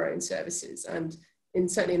all our own services, and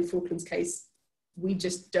certainly in the Falklands case, we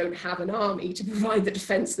just don't have an army to provide the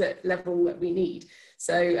defence level that we need.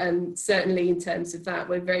 So certainly in terms of that,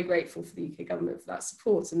 we're very grateful for the UK government for that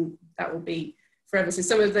support, and that will be forever. So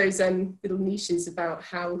some of those little niches about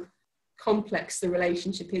how complex the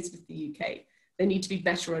relationship is with the UK, they need to be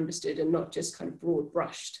better understood and not just kind of broad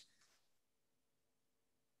brushed.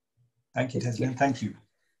 Thank you, Teslyn. Thank you.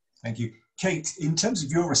 Thank you. Kate, in terms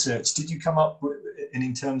of your research, did you come up with,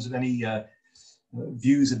 in terms of any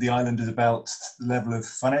views of the islanders about the level of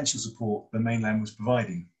financial support the mainland was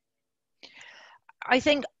providing? I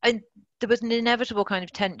think there was an inevitable kind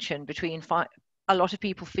of tension between a lot of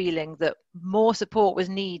people feeling that more support was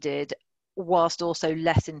needed whilst also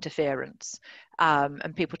less interference,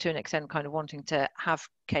 and people to an extent kind of wanting to have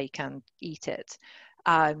cake and eat it.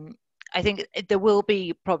 I think there will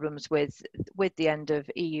be problems with the end of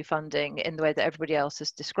EU funding in the way that everybody else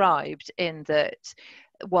has described, in that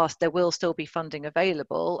whilst there will still be funding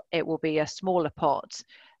available, it will be a smaller pot.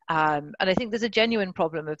 And I think there's a genuine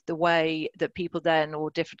problem of the way that people then,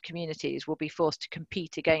 or different communities, will be forced to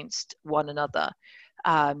compete against one another,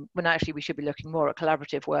 when actually we should be looking more at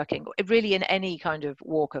collaborative working, really in any kind of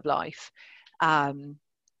walk of life.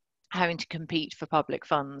 Having to compete for public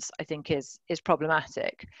funds, I think, is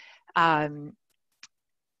problematic. And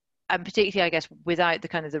particularly, I guess, without the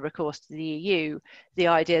kind of the recourse to the EU, the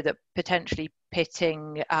idea that potentially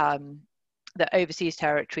pitting the overseas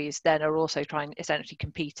territories then are also essentially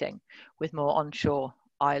competing with more onshore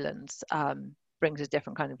islands, brings a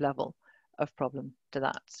different kind of level of problem to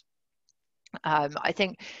that. I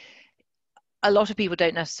think a lot of people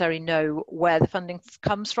don't necessarily know where the funding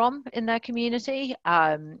comes from in their community.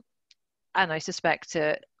 And I suspect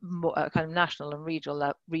at kind of national and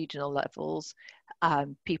regional levels,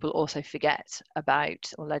 people also forget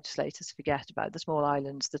about, or legislators forget about, the small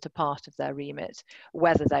islands that are part of their remit,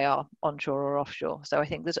 whether they are onshore or offshore. So I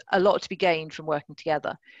think there's a lot to be gained from working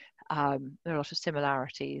together. There are a lot of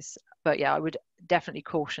similarities, but yeah, I would definitely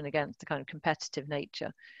caution against the kind of competitive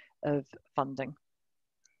nature of funding.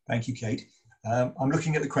 Thank you, Kate. I'm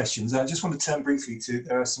looking at the questions. I just want to turn briefly to,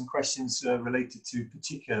 there are some questions related to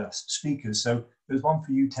particular speakers. So there's one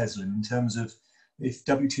for you, Teslyn, in terms of if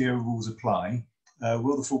WTO rules apply,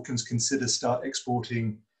 will the Falklands consider start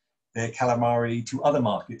exporting their calamari to other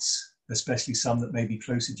markets, especially some that may be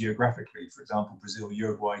closer geographically, for example, Brazil,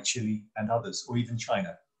 Uruguay, Chile, and others, or even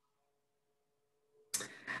China?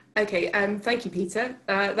 Okay, thank you, Peter.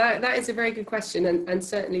 That is a very good question, and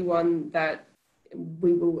certainly one that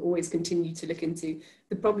we will always continue to look into.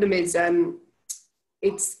 The problem is,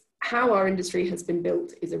 it's how our industry has been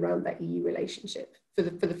built is around that EU relationship for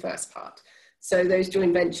the first part. So those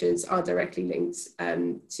joint ventures are directly linked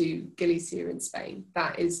to Galicia in Spain.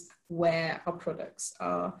 That is where our products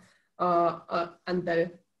are and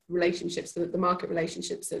the relationships, the market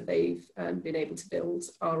relationships that they've been able to build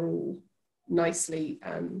are all nicely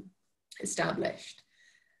established.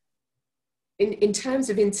 In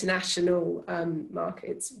terms of international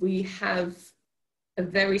markets, we have a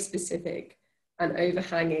very specific and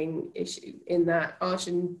overhanging issue in that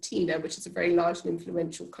Argentina, which is a very large and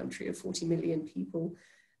influential country of 40 million people,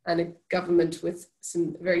 and a government with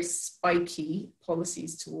some very spiky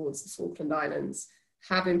policies towards the Falkland Islands,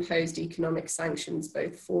 have imposed economic sanctions,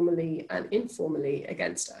 both formally and informally,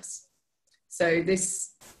 against us. So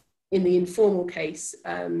this, in the informal case,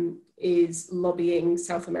 is lobbying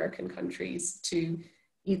South American countries to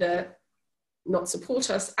either not support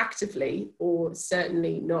us actively or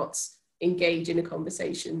certainly not engage in a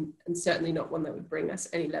conversation, and certainly not one that would bring us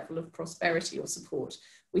any level of prosperity or support.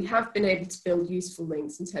 We have been able to build useful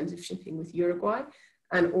links in terms of shipping with Uruguay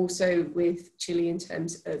and also with Chile in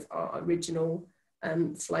terms of our original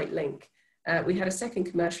flight link. We had a second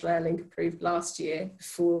commercial air link approved last year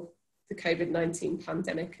before the COVID-19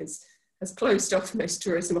 pandemic has closed off most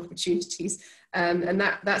tourism opportunities. And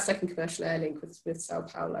that second commercial air link was with Sao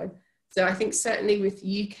Paulo. So I think certainly with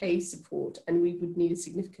UK support, and we would need a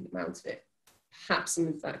significant amount of it, perhaps some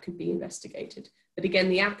of that could be investigated. But again,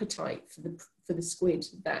 the appetite for the squid,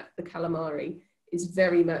 the calamari, is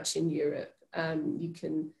very much in Europe.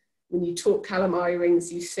 When you talk calamari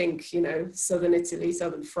rings, you think, southern Italy,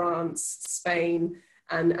 southern France, Spain,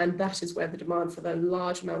 and that is where the demand for the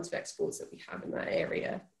large amount of exports that we have in that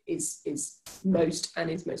area is most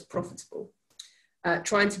profitable.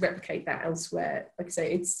 Trying to replicate that elsewhere, like I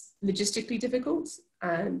say, it's logistically difficult,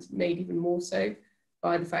 and made even more so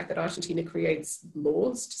by the fact that Argentina creates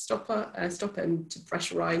laws to stop and to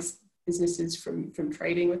pressurize businesses from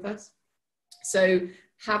trading with us. So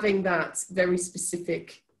having that very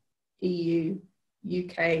specific EU,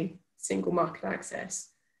 UK single market access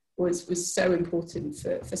was so important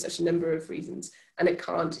for such a number of reasons, and it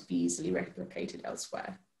can't be easily replicated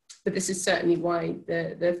elsewhere. But this is certainly why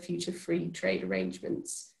the future free trade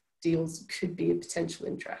arrangements deals could be of potential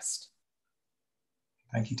interest.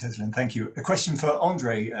 Thank you, Teslyn. Thank you. A question for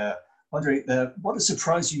André. André, what has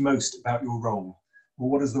surprised you most about your role? Or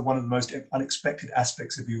what is one of the most unexpected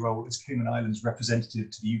aspects of your role as Cayman Islands representative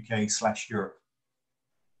to the UK/Europe?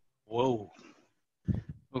 Whoa.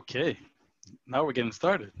 Okay. Now we're getting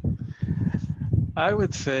started. I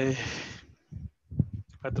would say,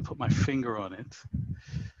 if I had to put my finger on it,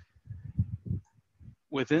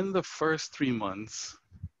 within the first 3 months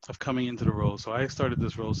of coming into the role, so I started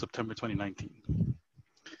this role September 2019.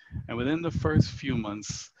 And within the first few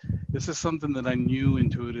months, this is something that I knew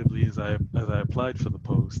intuitively as I applied for the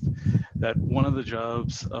post, that one of the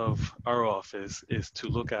jobs of our office is to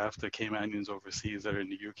look after Caymanians overseas that are in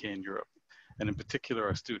the UK and Europe, and in particular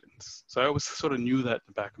our students. So I always sort of knew that in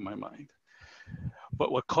the back of my mind.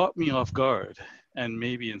 But what caught me off guard and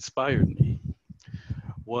maybe inspired me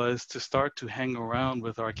was to start to hang around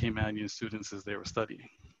with our Caymanian students as they were studying,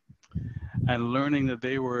 and learning that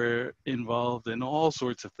they were involved in all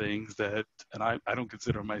sorts of things that, and I don't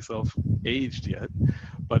consider myself aged yet,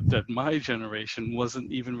 but that my generation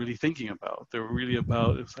wasn't even really thinking about. They were really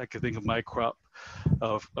about, if I could think of my crop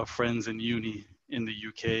of friends in uni in the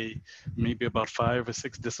UK, maybe about 5 or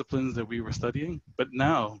 6 disciplines that we were studying. But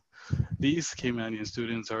now these Caymanian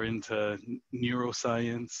students are into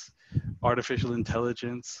neuroscience, artificial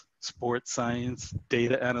intelligence, sports science,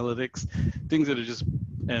 data analytics, things that are just,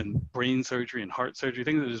 and brain surgery and heart surgery,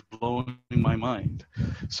 things that are just blowing my mind.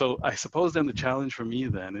 So I suppose then the challenge for me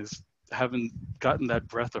then is having gotten that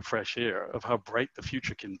breath of fresh air of how bright the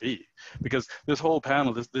future can be. Because this whole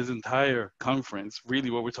panel, this entire conference,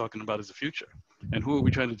 really what we're talking about is the future. And who are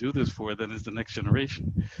we trying to do this for then is the next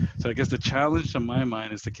generation. So I guess the challenge to my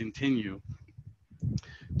mind is to continue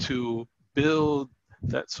to build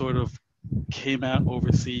that sort of Cayman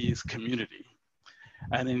overseas community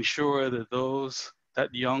and ensure that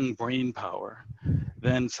that young brain power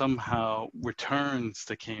then somehow returns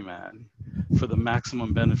to Cayman for the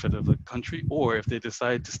maximum benefit of the country, or if they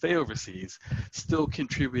decide to stay overseas, still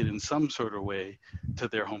contribute in some sort of way to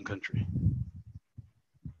their home country.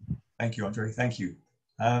 Thank you, André. Thank you.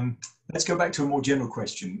 Let's go back to a more general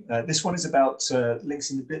question. This one is about links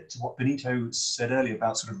in a bit to what Benito said earlier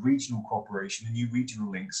about sort of regional cooperation and new regional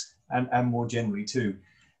links, and more generally too.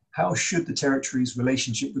 How should the territory's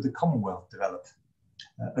relationship with the Commonwealth develop?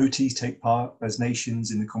 OTs take part as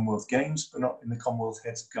nations in the Commonwealth Games, but not in the Commonwealth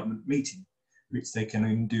Heads of Government meeting, which they can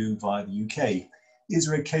only do via the UK. Is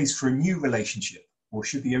there a case for a new relationship, or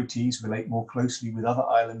should the OTs relate more closely with other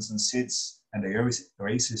islands and SIDS and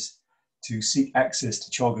OASIS to seek access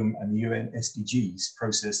to CHOGM and the UN SDGs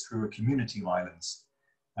processed through a community of islands?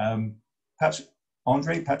 Perhaps,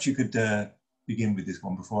 André, perhaps you could begin with this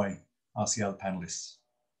one before I ask the other panelists.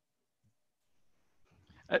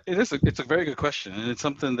 It's a very good question, and it's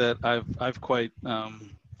something that I've quite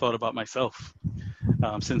thought about myself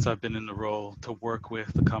since I've been in the role to work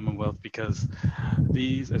with the Commonwealth, because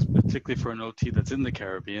these, particularly for an OT that's in the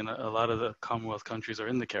Caribbean, a lot of the Commonwealth countries are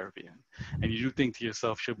in the Caribbean, and you do think to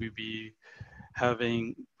yourself, should we be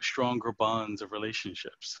having stronger bonds of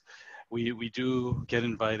relationships? We do get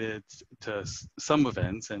invited to some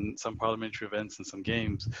events and some parliamentary events and some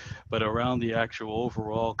games, but around the actual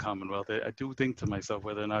overall Commonwealth, I do think to myself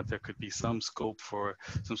whether or not there could be some scope for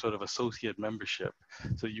some sort of associate membership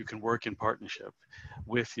so you can work in partnership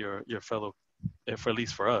with your fellow, for at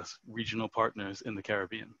least for us, regional partners in the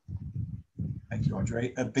Caribbean. Thank you,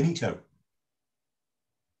 André. Benito.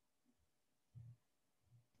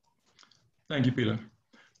 Thank you, Peter.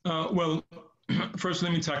 Well, first,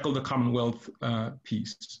 let me tackle the Commonwealth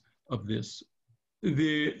piece of this.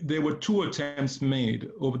 There were 2 attempts made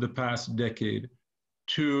over the past decade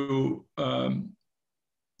to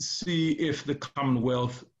see if the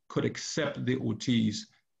Commonwealth could accept the OTs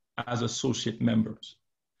as associate members.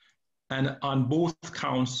 And on both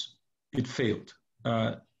counts, it failed.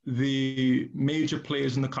 The major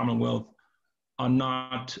players in the Commonwealth are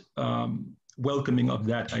not welcoming of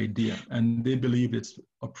that idea, and they believe it's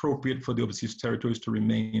appropriate for the overseas territories to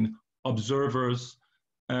remain observers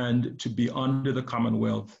and to be under the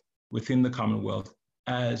Commonwealth, within the Commonwealth,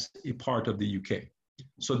 as a part of the UK.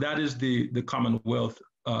 So that is the Commonwealth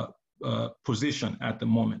position at the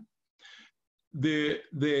moment. There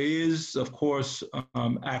is, of course,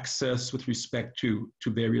 access with respect to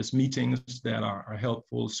various meetings that are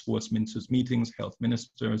helpful, sports ministers' meetings, health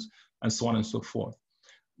ministers, and so on and so forth.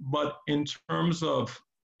 But in terms of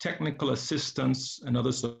technical assistance and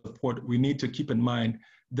other support, we need to keep in mind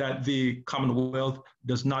that the Commonwealth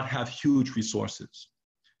does not have huge resources.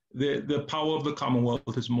 The power of the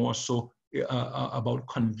Commonwealth is more so about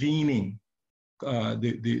convening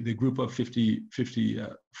the group of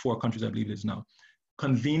 54 countries, I believe it is now,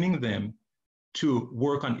 convening them to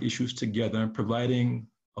work on issues together and providing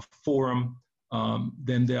a forum.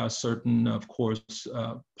 Then there are certain, of course,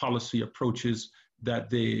 policy approaches that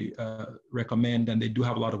they recommend, and they do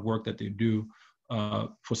have a lot of work that they do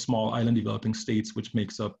for small island developing states, which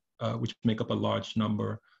make up a large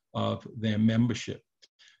number of their membership.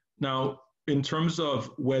 Now, in terms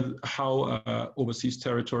of how overseas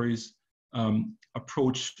territories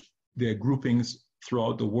approach their groupings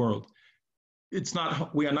throughout the world,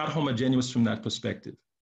 we are not homogeneous from that perspective.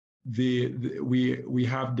 We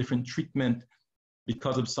have different treatment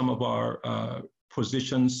because of some of our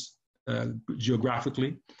positions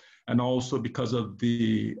geographically, and also because of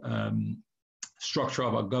the structure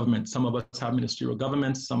of our government. Some of us have ministerial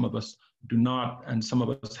governments, some of us do not, and some of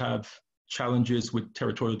us have challenges with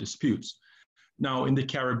territorial disputes. Now, in the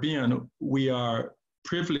Caribbean, we are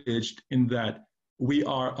privileged in that we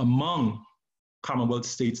are among Commonwealth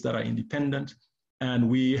states that are independent, and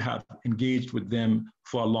we have engaged with them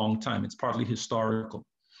for a long time. It's partly historical.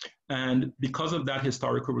 And because of that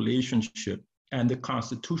historical relationship and the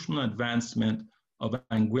constitutional advancement of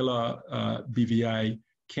Anguilla, BVI,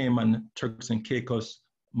 Cayman, Turks and Caicos,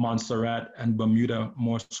 Montserrat, and Bermuda,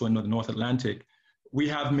 more so in the North Atlantic, we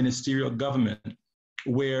have ministerial government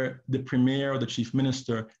where the premier or the chief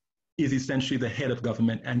minister is essentially the head of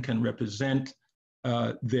government and can represent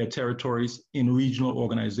their territories in regional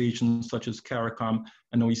organizations such as CARICOM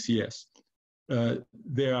and OECS.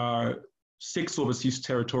 There are 6 overseas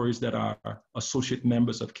territories that are associate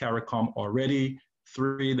members of CARICOM already,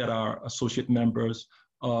 3 that are associate members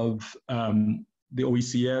of the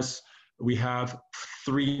OECS. We have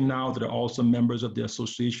 3 now that are also members of the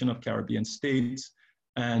Association of Caribbean States.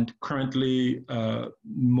 And currently,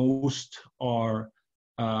 most are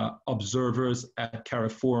observers at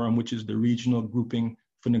CARIFORUM, which is the regional grouping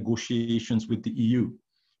for negotiations with the EU.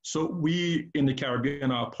 So we in the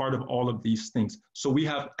Caribbean are part of all of these things. So we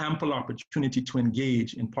have ample opportunity to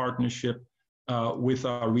engage in partnership with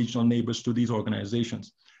our regional neighbors through these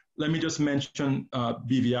organizations. Let me just mention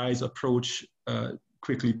BVI's approach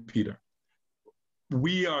quickly, Peter.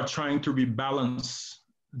 We are trying to rebalance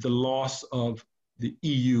the loss of the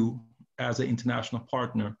EU as an international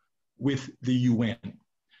partner with the UN.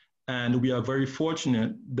 And we are very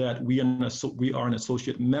fortunate that we are an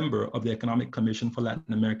associate member of the Economic Commission for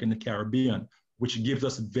Latin America and the Caribbean, which gives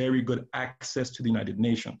us very good access to the United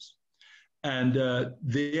Nations. And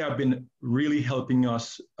they have been really helping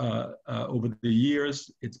us over the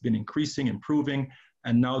years. It's been increasing, improving,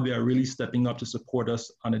 and now they are really stepping up to support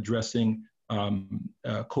us on addressing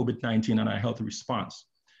COVID-19 and our health response.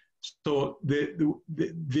 So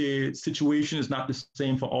the situation is not the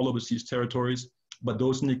same for all overseas territories, but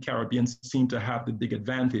those in the Caribbean seem to have the big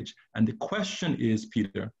advantage. And the question is,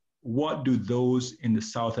 Peter, what do those in the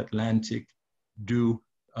South Atlantic do,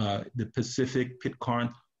 the Pacific,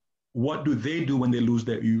 Pitcairn, what do they do when they lose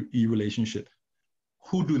their EU relationship?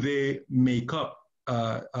 Who do they make up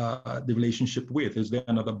the relationship with? Is there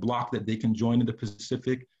another bloc that they can join in the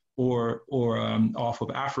Pacific or off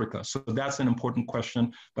of Africa? So that's an important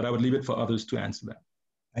question, but I would leave it for others to answer that.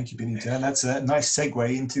 Thank you, Benito. And that's a nice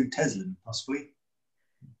segue into Teslyn, possibly.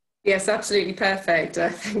 Yes, absolutely perfect.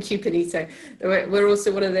 Thank you, Benito. We're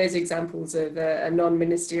also one of those examples of a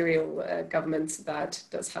non-ministerial government that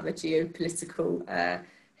does have a geopolitical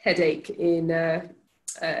headache in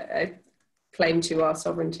a claim to our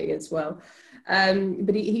sovereignty as well.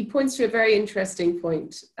 But he points to a very interesting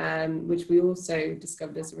point, which we also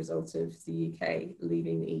discovered as a result of the UK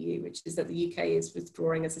leaving the EU, which is that the UK is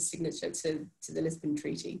withdrawing as a signature to the Lisbon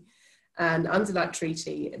Treaty. And under that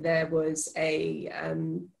treaty, there was a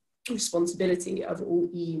responsibility of all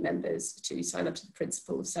EU members to sign up to the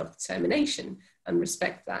principle of self-determination and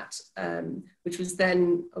respect that, which was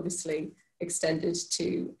then obviously extended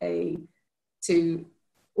to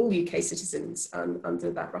all UK citizens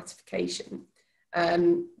under that ratification.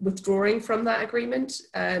 Withdrawing from that agreement,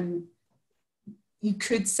 you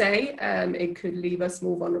could say it could leave us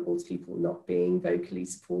more vulnerable to people not being vocally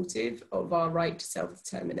supportive of our right to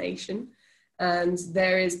self-determination. And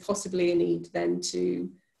there is possibly a need then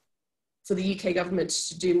for the UK government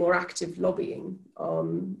to do more active lobbying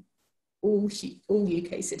on all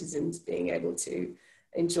UK citizens being able to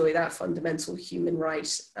enjoy that fundamental human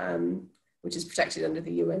right, which is protected under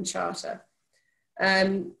the UN Charter.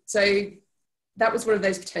 So that was one of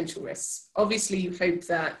those potential risks. Obviously, you hope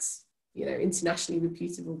that, you know, internationally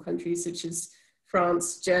reputable countries such as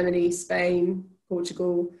France, Germany, Spain,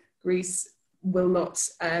 Portugal, Greece will not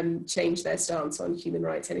change their stance on human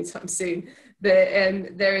rights anytime soon.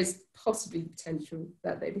 But there is possibly the potential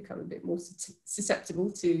that they become a bit more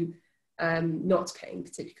susceptible to not paying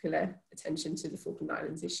particular attention to the Falkland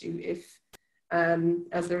Islands issue if,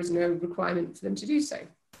 as there is no requirement for them to do so.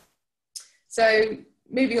 So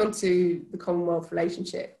moving on to the Commonwealth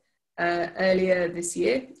relationship. Earlier this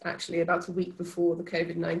year, actually about a week before the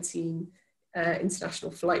COVID-19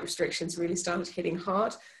 international flight restrictions really started hitting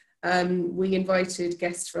hard, we invited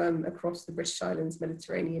guests from across the British Islands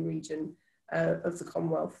Mediterranean region of the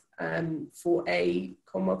Commonwealth for a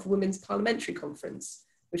Commonwealth Women's Parliamentary Conference,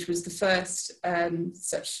 which was the first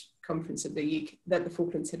such conference that the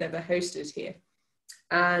Falklands had ever hosted here.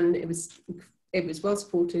 And it was well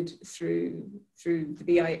supported through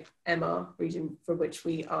the BIMR region, for which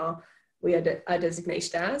we are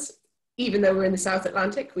designated as. Even though we're in the South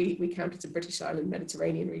Atlantic, we count as a British Island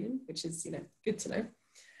Mediterranean region, which is good to know.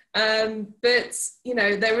 But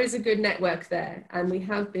there is a good network there, and we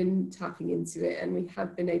have been tapping into it, and we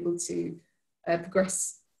have been able to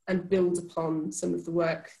progress and build upon some of the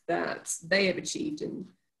work that they have achieved and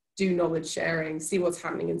do knowledge sharing, see what's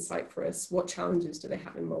happening in Cyprus, what challenges do they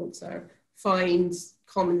have in Malta, find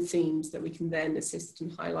common themes that we can then assist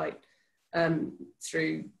and highlight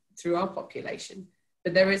through our population.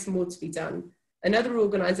 But there is more to be done. Another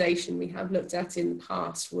organisation we have looked at in the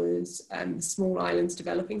past was the Small Islands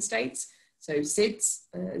Developing States, so SIDS,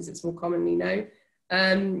 as it's more commonly known.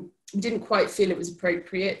 We didn't quite feel it was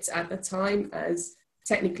appropriate at the time, as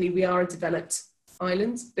technically we are a developed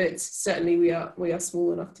island, but certainly we are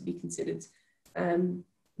small enough to be considered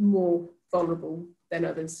more vulnerable than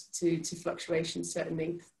others to fluctuations,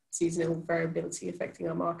 certainly seasonal variability affecting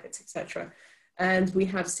our markets, etc. And we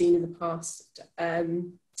have seen in the past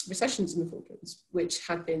recessions in the Falklands, which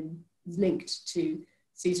have been linked to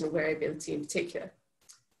seasonal variability in particular.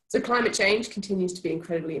 So climate change continues to be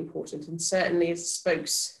incredibly important, and certainly as a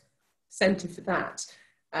spokes centre for that,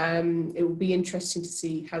 it will be interesting to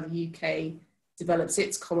see how the UK develops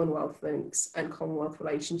its Commonwealth links and Commonwealth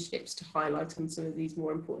relationships to highlight on some of these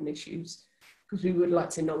more important issues, because we would like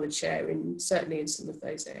to knowledge share certainly in some of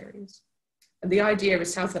those areas. And the idea of a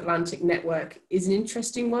South Atlantic network is an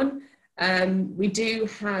interesting one. We do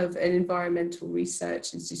have an environmental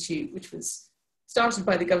research institute, which was started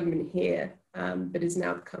by the government here, but has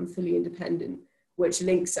now become fully independent, which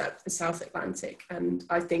links up the South Atlantic. And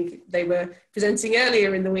I think they were presenting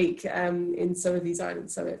earlier in the week in some of these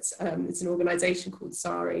island summits. It's an organisation called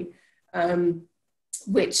SARI,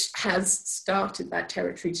 which has started that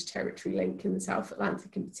territory to territory link in the South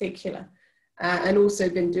Atlantic in particular, and also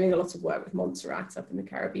been doing a lot of work with Montserrat up in the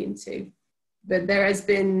Caribbean too. But there is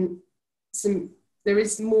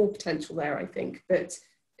more potential there, I think, but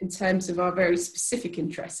in terms of our very specific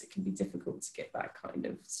interests, it can be difficult to get that kind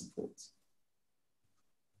of support.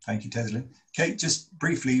 Thank you, Teslyn. Kate, just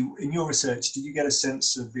briefly, in your research, did you get a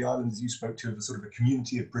sense of the islands you spoke to as a sort of a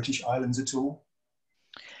community of British islands at all?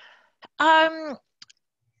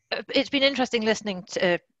 It's been interesting listening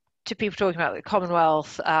to people talking about the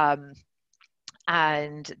Commonwealth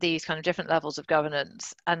and these kind of different levels of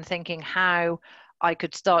governance, and thinking how I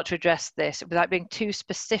could start to address this without being too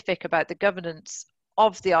specific about the governance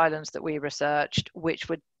of the islands that we researched, which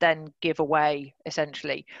would then give away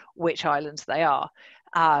essentially which islands they are.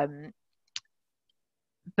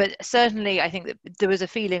 But certainly I think that there was a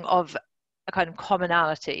feeling of a kind of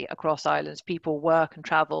commonality across islands. People work and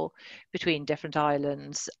travel between different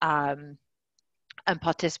islands and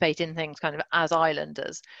participate in things kind of as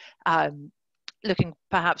islanders. Looking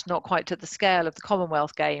perhaps not quite to the scale of the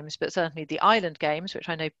Commonwealth Games, but certainly the Island Games, which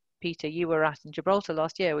I know, Peter, you were at in Gibraltar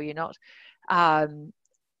last year, were you not?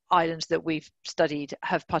 Islands that we've studied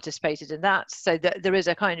have participated in that. So there is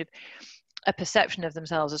a kind of a perception of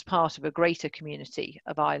themselves as part of a greater community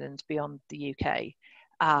of islands beyond the UK.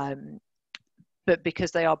 But because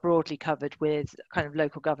they are broadly covered with kind of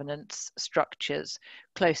local governance structures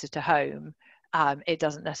closer to home, it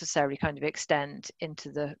doesn't necessarily kind of extend into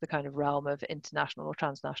the kind of realm of international or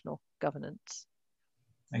transnational governance.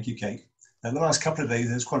 Thank you, Kate. The last couple of days,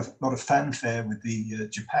 there's quite a lot of fanfare with the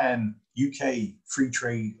Japan-UK free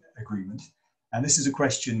trade agreement. And this is a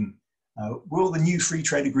question, will the new free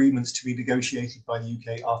trade agreements to be negotiated by the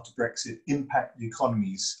UK after Brexit impact the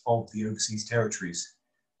economies of the overseas territories?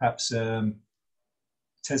 Perhaps,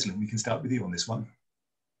 Teslyn, we can start with you on this one.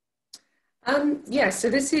 Yeah, so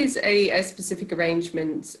this is a specific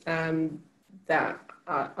arrangement that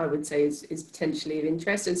I would say is potentially of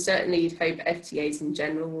interest, and certainly you'd hope FTAs in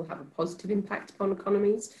general will have a positive impact upon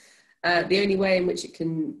economies. The only way in which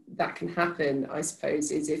that can happen, I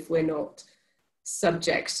suppose, is if we're not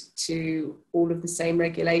subject to all of the same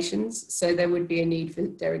regulations. So there would be a need for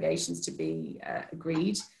derogations to be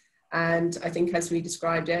agreed. And I think, as we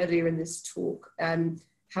described earlier in this talk,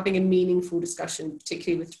 having a meaningful discussion,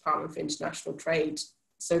 particularly with the Department for International Trade,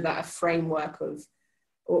 so that a framework of,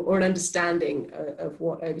 or an understanding of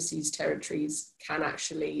what overseas territories can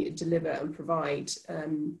actually deliver and provide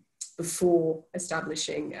before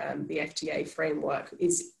establishing the FTA framework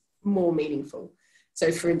is more meaningful.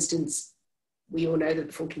 So, for instance, we all know that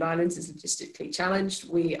the Falkland Islands is logistically challenged.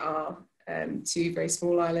 We are two very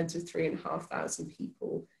small islands with 3,500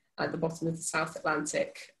 people at the bottom of the South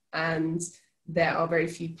Atlantic, and there are very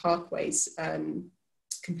few pathways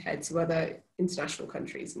compared to other international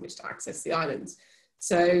countries in which to access the islands.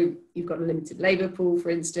 So you've got a limited labour pool, for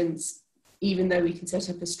instance. Even though we can set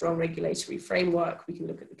up a strong regulatory framework, we can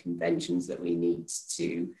look at the conventions that we need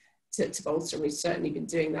to bolster, and we've certainly been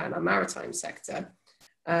doing that in our maritime sector.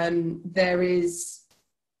 There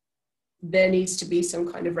needs to be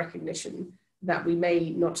some kind of recognition that we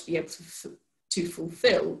may not be able to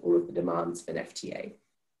fulfill all of the demands of an FTA.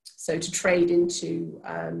 So to trade into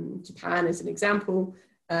Japan, as an example,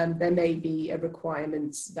 there may be a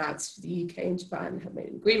requirement that the UK and Japan have made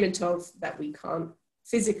an agreement of that we can't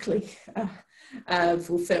physically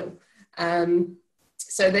fulfill.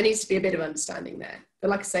 So there needs to be a bit of understanding there. But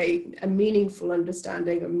like I say, a meaningful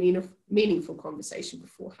understanding, a meaningful conversation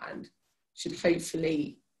beforehand should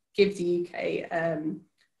hopefully give the UK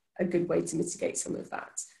a good way to mitigate some of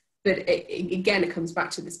that. But again, it comes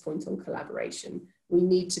back to this point on collaboration. We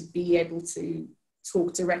need to be able to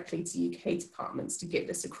talk directly to UK departments to get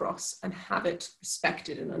this across and have it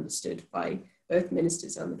respected and understood by both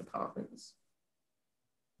ministers and the departments.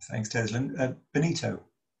 Thanks, Teslyn. Benito.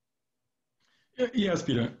 Yes,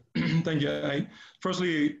 Peter. Thank you.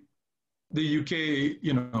 Firstly, the UK,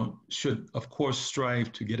 should of course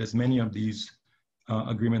strive to get as many of these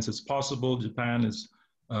agreements as possible. Japan is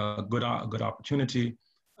a good opportunity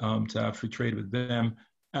to have free trade with them,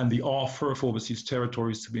 and the offer for overseas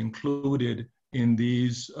territories to be included in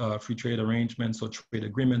these free trade arrangements or trade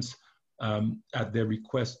agreements at their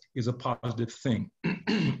request is a positive thing.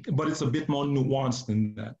 But it's a bit more nuanced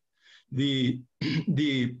than that.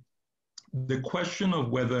 The question of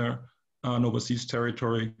whether an overseas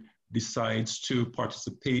territory decides to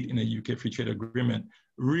participate in a UK free trade agreement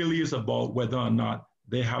really is about whether or not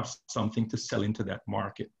they have something to sell into that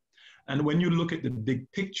market. And when you look at the big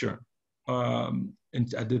picture, in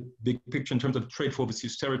terms of trade for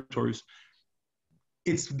overseas territories,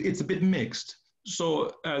 it's a bit mixed.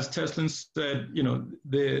 So as Teslyn said,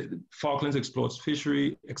 the Falklands exports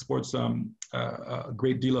a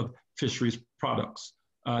great deal of fisheries products.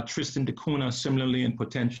 Tristan da Cunha similarly, and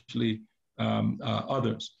potentially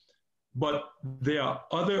others. But there are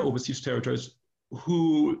other overseas territories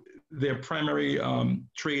who their primary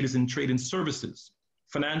trade is in trade in services,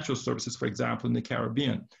 financial services, for example, in the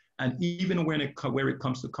Caribbean. And even where it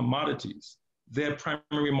comes to commodities, their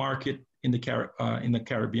primary market in the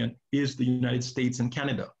Caribbean is the United States and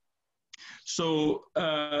Canada. So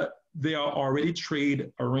there are already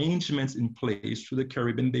trade arrangements in place through the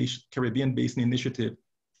Caribbean Basin Initiative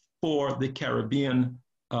for the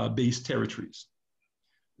Caribbean-based territories.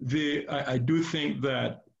 I do think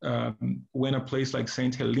that when a place like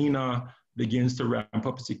St. Helena begins to ramp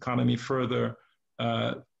up its economy further,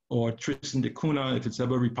 or Tristan da Cunha, if it's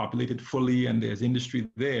ever repopulated fully and there's industry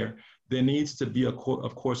there, there needs to be, of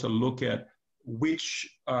course, a look at which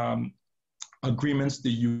agreements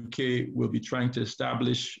the UK will be trying to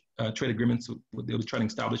establish, trade agreements they'll be trying to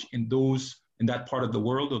establish in that part of the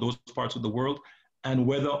world or those parts of the world, and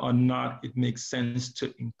whether or not it makes sense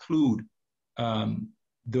to include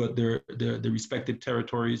the respective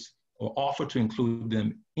territories or offer to include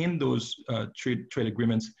them in those trade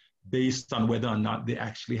agreements based on whether or not they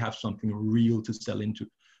actually have something real to sell into.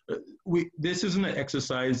 This isn't an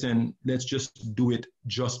exercise in let's just do it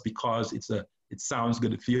just because it sounds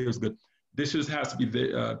good, it feels good. This has to be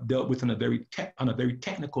dealt with on a very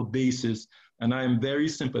technical basis, and I am very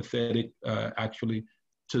sympathetic actually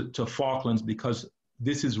to Falklands, because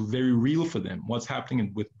this is very real for them. What's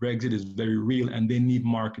happening with Brexit is very real, and they need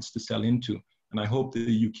markets to sell into. And I hope that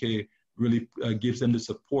the UK really gives them the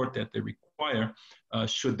support that they require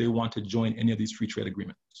should they want to join any of these free trade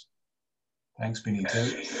agreements. Thanks, Benito.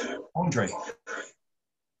 André.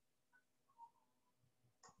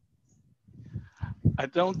 I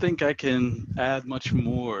don't think I can add much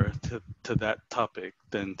more to that topic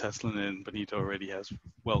than Teslyn and Benito already has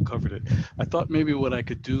well covered it. I thought maybe what I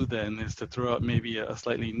could do then is to throw out maybe a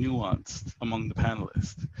slightly nuanced among the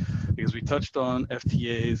panelists, because we touched on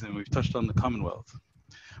FTAs and we've touched on the Commonwealth.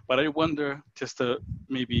 But I wonder, just to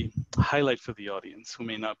maybe highlight for the audience who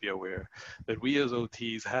may not be aware, that we as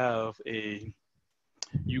OTs have a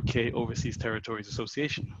UK Overseas Territories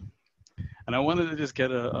Association. And I wanted to just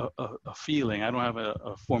get a feeling, I don't have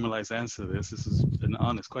a formalized answer to this, this is an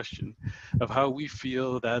honest question, of how we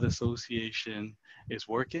feel that association is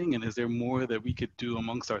working, and is there more that we could do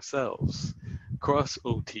amongst ourselves, cross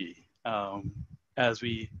OT, as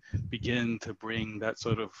we begin to bring that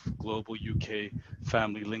sort of global UK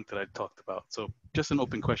family link that I talked about. So just an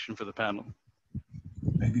open question for the panel.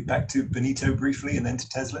 Maybe back to Benito briefly and then to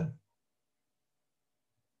Teslyn.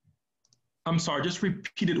 I'm sorry, just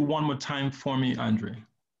repeat it one more time for me, André.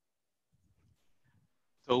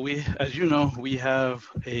 So we, as you know, we have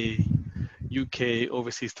a UK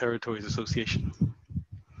Overseas Territories Association.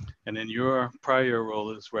 And in your prior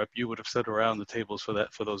role as rep, you would have sat around the tables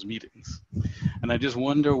for those meetings. And I just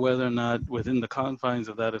wonder whether or not within the confines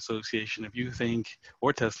of that association, if you think,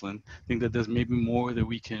 or Teslyn, think that there's maybe more that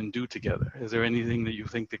we can do together. Is there anything that you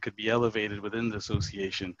think that could be elevated within the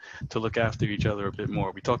association to look after each other a bit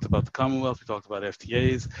more? We talked about the Commonwealth, we talked about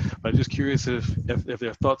FTAs, but I'm just curious if there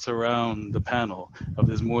are thoughts around the panel of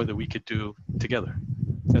there's more that we could do together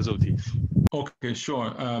as OTs. Okay,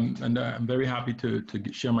 sure. And I'm very happy to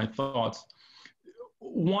share my thoughts.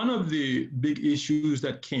 One of the big issues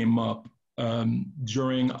that came up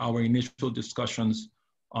during our initial discussions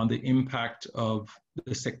on the impact of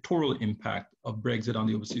the sectoral impact of Brexit on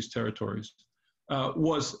the overseas territories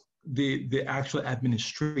was the actual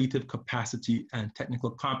administrative capacity and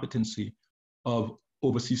technical competency of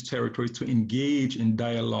overseas territories to engage in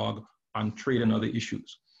dialogue on trade and other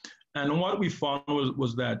issues. And what we found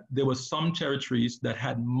was that there were some territories that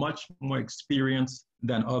had much more experience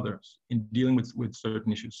than others in dealing with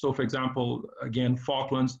certain issues. So for example, again,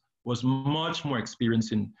 Falklands was much more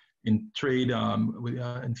experienced in trade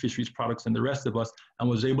and fisheries products than the rest of us, and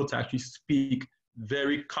was able to actually speak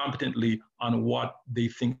very competently on what they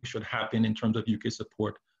think should happen in terms of UK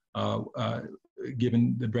support,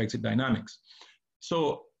 given the Brexit dynamics.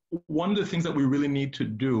 So one of the things that we really need to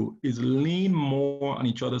do is lean more on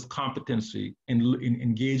each other's competency in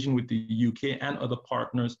engaging with the UK and other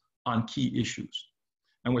partners on key issues.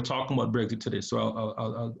 And we're talking about Brexit today, so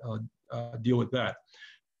I'll deal with that.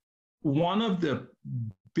 One of the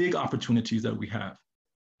big opportunities that we have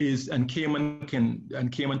is, and Cayman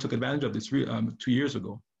took advantage of this 2 years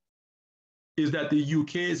ago, is that the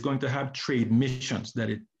UK is going to have trade missions that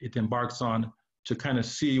it embarks on to kind of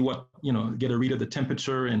see what, get a read of the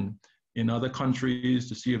temperature in other countries,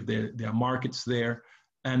 to see if there are markets there.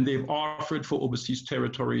 And they've offered for overseas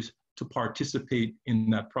territories to participate in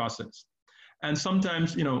that process. And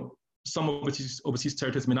sometimes, some overseas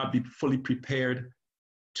territories may not be fully prepared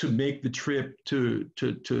to make the trip to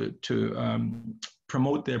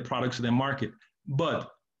promote their products to their market. But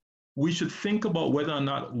we should think about whether or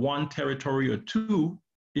not one territory or two,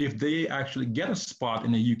 if they actually get a spot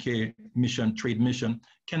in a UK mission, trade mission,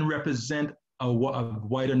 can represent a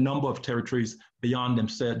wider number of territories beyond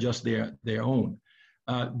themselves, just their own.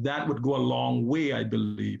 That would go a long way, I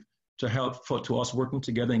believe, to help to us working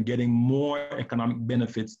together and getting more economic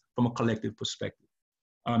benefits from a collective perspective.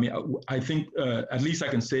 I mean, I think at least I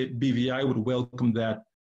can say BVI would welcome that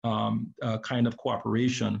kind of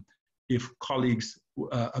cooperation if colleagues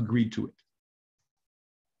agreed to it.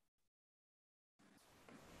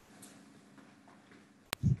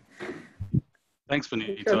 Thanks,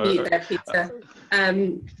 Benito. There, Peter.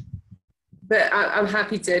 But I'm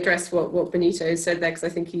happy to address what Benito said there, because I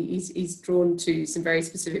think he's drawn to some very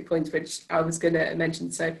specific points which I was going to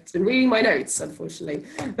mention. So I've been reading my notes, unfortunately.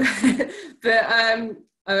 But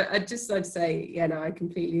I'd just like to say, I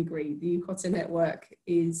completely agree. The UKOTA network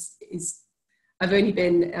is I've only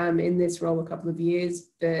been in this role a couple of years,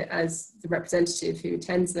 but as the representative who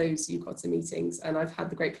attends those UKOTA meetings, and I've had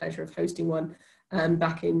the great pleasure of hosting one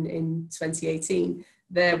back in 2018,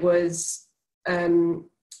 there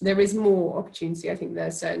is more opportunity, I think, there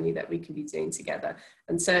certainly that we can be doing together.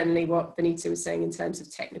 And certainly what Benito was saying in terms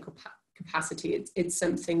of technical capacity, it's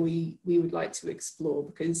something we would like to explore,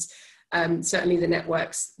 because certainly the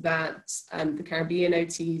networks that the Caribbean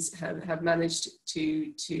OTs have managed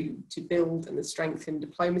to build, and the strength in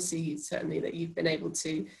diplomacy certainly that you've been able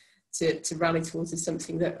to rally towards, is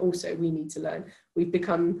something that also we need to learn. We've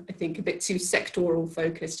become, I think, a bit too sectoral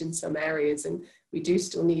focused in some areas, and we do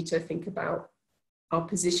still need to think about our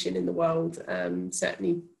position in the world,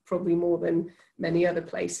 certainly probably more than many other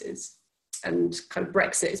places. And kind of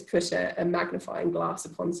Brexit has put a magnifying glass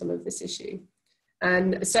upon some of this issue.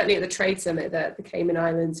 And certainly at the trade summit that the Cayman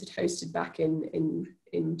Islands had hosted back in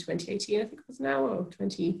 2018, I think it was now, or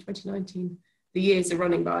 2019, the years are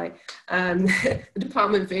running by. The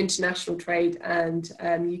Department for International Trade and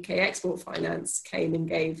UK Export Finance came and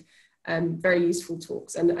gave very useful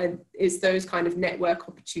talks, and it's those kind of network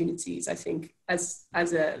opportunities, I think, as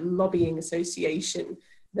a lobbying association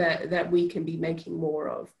that we can be making more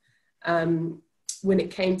of. When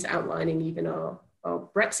it came to outlining even our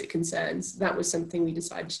Brexit concerns, that was something we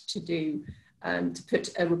decided to do, to put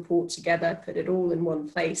a report together, put it all in one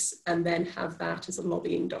place, and then have that as a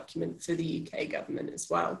lobbying document for the UK government as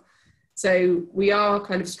well. So we are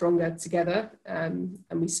kind of stronger together, and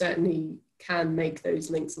we certainly can make those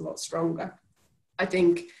links a lot stronger. I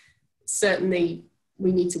think certainly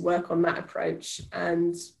we need to work on that approach,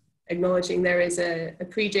 and acknowledging there is a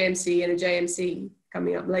pre-JMC and a JMC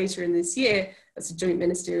coming up later in this year. That's a joint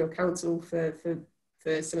ministerial council for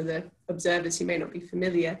some of the observers who may not be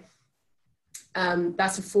familiar.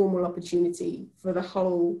 That's a formal opportunity for the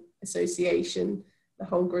whole association, the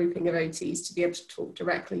whole grouping of OTs, to be able to talk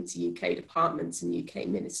directly to UK departments and UK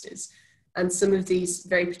ministers. And some of these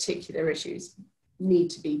very particular issues need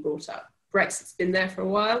to be brought up. Brexit's been there for a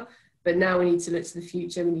while, but now we need to look to the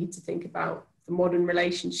future. We need to think about the modern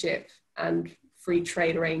relationship and free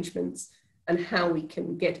trade arrangements and how we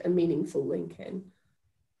can get a meaningful link in.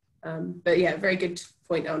 But yeah, very good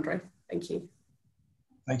point, André. Thank you.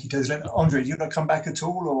 Thank you, Teslyn. André, do you want to come back at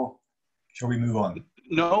all, or shall we move on?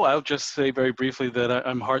 No, I'll just say very briefly that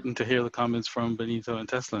I'm heartened to hear the comments from Benito and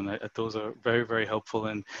Teslyn. Those are very, very helpful,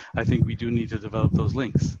 and I think we do need to develop those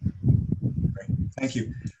links. Great. Thank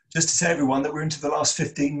you. Just to say, everyone, that we're into the last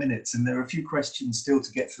 15 minutes, and there are a few questions still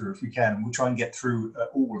to get through if we can. We'll try and get through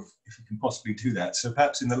all of, if we can possibly do that. So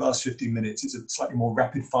perhaps in the last 15 minutes, it's a slightly more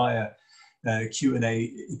rapid fire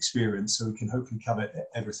Q&A experience, so we can hopefully cover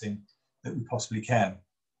everything that we possibly can.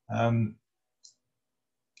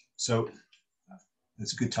 So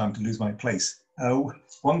it's a good time to lose my place.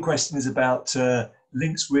 One question is about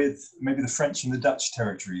links with maybe the French and the Dutch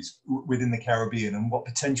territories within the Caribbean, and what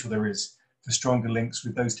potential there is for stronger links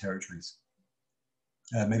with those territories.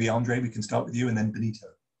 Maybe André, we can start with you, and then Benito.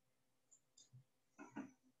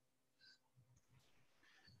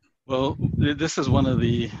 Well, this is one of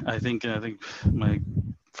the, I think my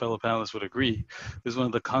fellow panelists would agree, this is one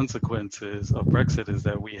of the consequences of Brexit, is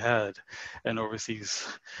that we had an overseas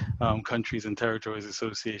countries and territories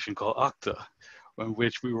association called ACTA, in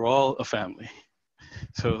which we were all a family.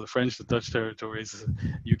 So the French, the Dutch territories,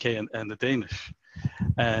 UK, and the Danish.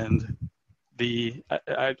 And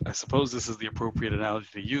I suppose this is the appropriate analogy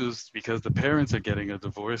to use, because the parents are getting a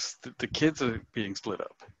divorce, the kids are being split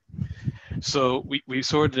up. So we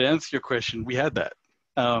sort of, to answer your question, we had that.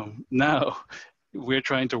 Now we're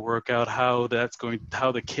trying to work out how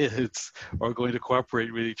the kids are going to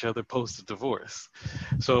cooperate with each other post the divorce.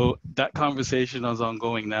 So that conversation is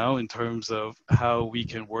ongoing now in terms of how we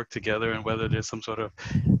can work together, and whether there's some sort of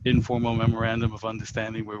informal memorandum of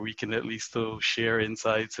understanding where we can at least still share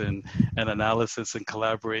insights and analysis and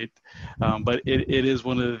collaborate. But it is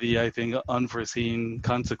one of the, I think, unforeseen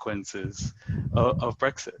consequences of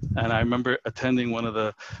Brexit. And I remember attending one of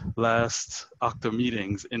the last ACTA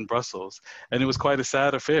meetings in Brussels, and it was quite a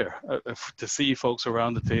sad affair to see folks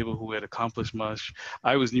around the table who had accomplished much.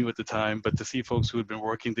 I was new at the time, but to see folks who had been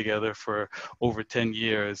working together for over 10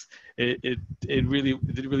 years, it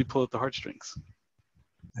really pulled at the heartstrings.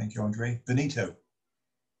 Thank you, André. Benito.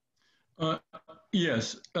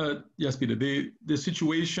 Yes, Peter. The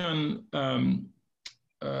situation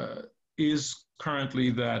is currently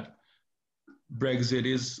that Brexit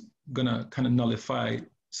is going to kind of nullify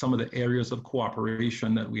some of the areas of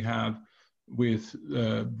cooperation that we have with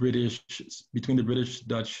between the British,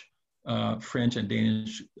 Dutch, French, and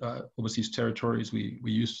Danish overseas territories. We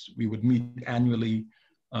would meet annually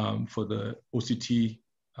for the OCT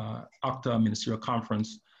ACTA Ministerial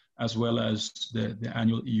Conference, as well as the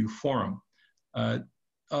annual EU Forum. A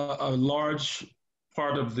large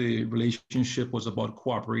part of the relationship was about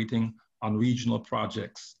cooperating on regional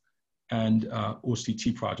projects and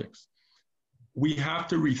OCT projects. We have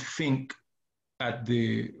to rethink at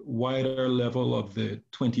the wider level of the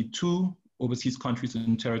 22 overseas countries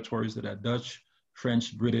and territories that are Dutch,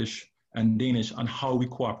 French, British, and Danish on how we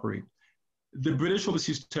cooperate. The British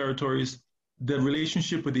overseas territories, the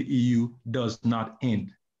relationship with the EU does not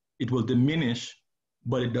end. It will diminish,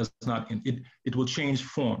 but it does not end. It will change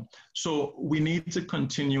form. So we need to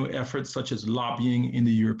continue efforts such as lobbying in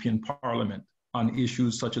the European Parliament on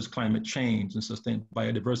issues such as climate change and sustainable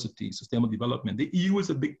biodiversity, sustainable development. The EU is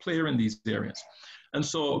a big player in these areas. And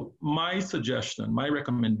so my suggestion, my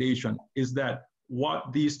recommendation is that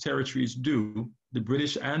what these territories do, the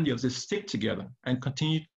British and the others, is stick together and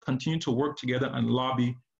continue to work together and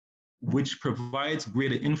lobby which provides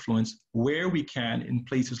greater influence where we can in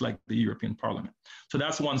places like the European Parliament. So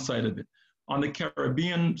that's one side of it. On the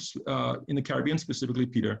Caribbean, in the Caribbean specifically,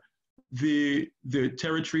 Peter, the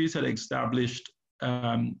territories had established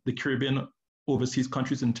the Caribbean Overseas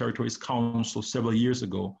Countries and Territories Council several years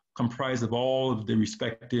ago, comprised of all of the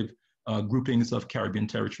respective groupings of Caribbean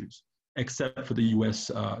territories, except for the US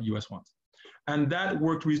ones. And that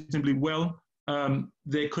worked reasonably well.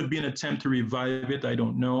 There could be an attempt to revive it, I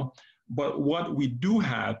don't know. But what we do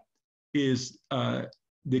have is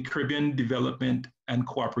the Caribbean Development and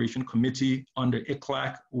Cooperation Committee under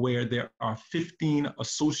ICLAC, where there are 15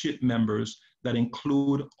 associate members that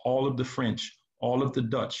include all of the French, all of the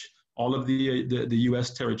Dutch, all of the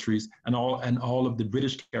US territories, and all of the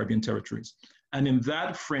British Caribbean territories. And in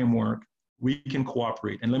that framework, we can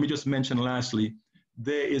cooperate. And let me just mention lastly,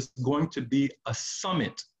 there is going to be a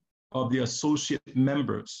summit of the associate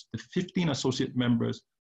members, the 15 associate members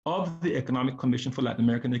of the Economic Commission for Latin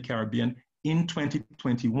America and the Caribbean in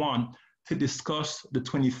 2021 to discuss the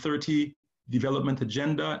 2030 development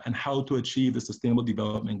agenda and how to achieve the sustainable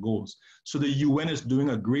development goals. So the UN is doing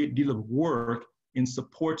a great deal of work in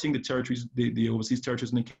supporting the territories, the overseas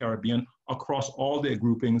territories in the Caribbean across all their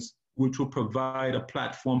groupings, which will provide a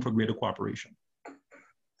platform for greater cooperation.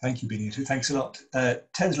 Thank you, Benito. Thanks a lot.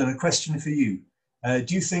 Teslyn, a question for you.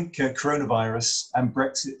 Do you think coronavirus and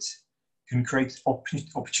Brexit can create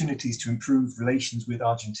opportunities to improve relations with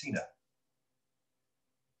Argentina?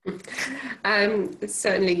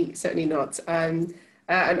 Certainly not. And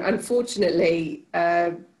unfortunately,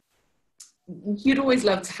 you'd always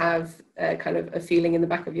love to have kind of a feeling in the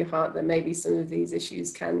back of your heart that maybe some of these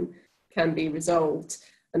issues can be resolved.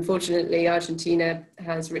 Unfortunately, Argentina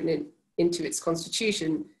has written it into its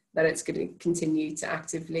constitution that it's going to continue to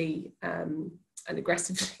actively and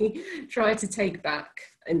aggressively try to take back,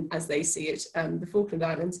 and as they see it, the Falkland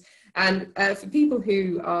Islands. And for people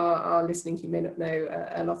who are listening who may not know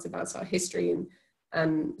a lot about our history,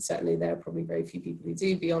 and certainly there are probably very few people who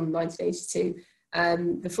do beyond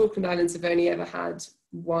 1982, the Falkland Islands have only ever had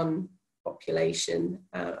one population,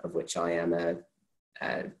 of which I am a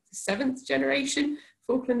 7th generation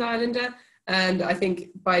Falkland Islander. And I think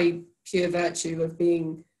by pure virtue of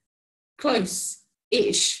being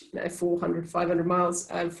close-ish, 400, 500 miles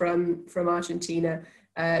from Argentina,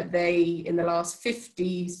 they, in the last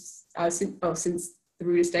 50s, since the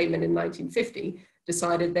Ruda Statement in 1950,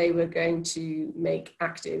 decided they were going to make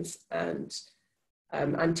active and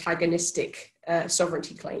antagonistic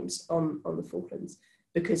sovereignty claims on the Falklands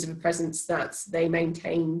because of a presence that they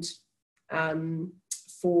maintained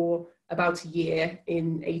for about a year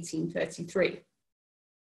in 1833.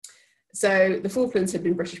 So the Falklands had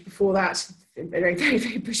been British before that, been very, very,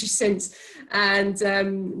 very British since, and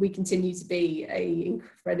we continue to be an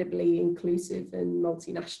incredibly inclusive and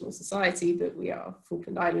multinational society, but we are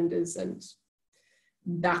Falkland Islanders, and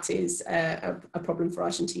that is a problem for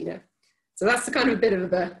Argentina. So that's the kind of a bit of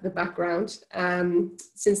the background.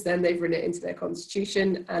 Since then, they've written it into their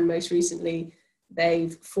constitution, and most recently,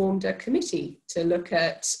 they've formed a committee to look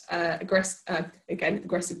at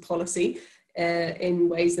aggressive policy in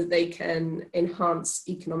ways that they can enhance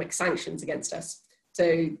economic sanctions against us.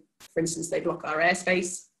 So, for instance, they block our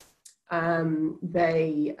airspace.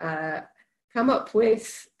 They come up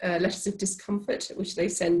with letters of discomfort, which they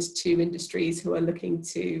send to industries who are looking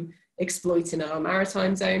to exploit in our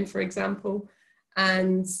maritime zone, for example.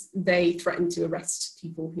 And they threaten to arrest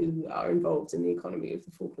people who are involved in the economy of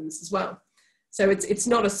the Falklands as well. So it's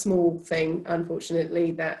not a small thing,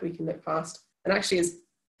 unfortunately, that we can look past. And actually, as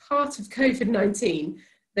part of COVID-19,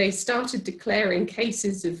 they started declaring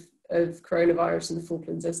cases of coronavirus in the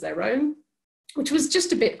Falklands as their own, which was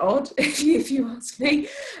just a bit odd, if you ask me.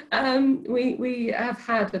 We've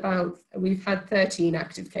had 13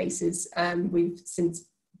 active cases. We've since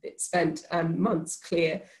spent months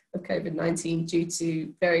clear of COVID-19 due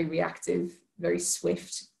to very reactive, very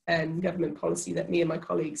swift government policy that me and my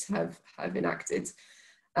colleagues have enacted.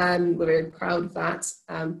 We're very proud of that,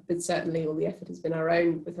 but certainly all the effort has been our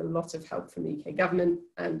own with a lot of help from the UK government.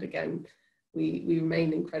 And again, we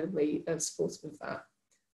remain incredibly supportive of that.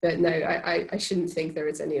 But no, I shouldn't think there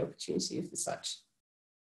is any opportunity of such.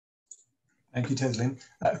 Thank you, Teslyn.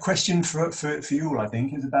 A question for you all, I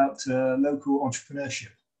think, is about local entrepreneurship.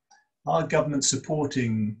 Are governments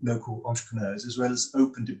supporting local entrepreneurs as well as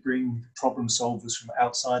open to bring problem solvers from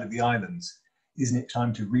outside of the islands? Isn't it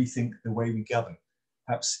time to rethink the way we govern?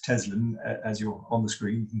 Perhaps Teslyn, as you're on the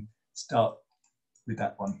screen, you can start with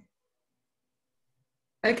that one.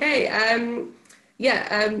 Okay,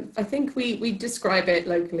 I think we describe it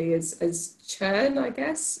locally as churn, I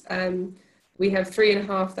guess. we have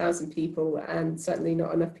 3,500 people, and certainly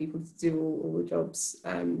not enough people to do all the jobs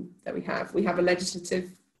that we have. We have a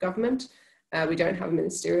legislative government. We don't have a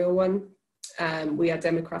ministerial one. We are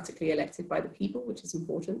democratically elected by the people, which is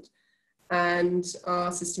important. And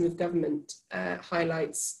our system of government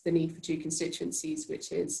highlights the need for 2 constituencies,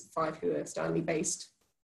 which is 5 who are Stanley based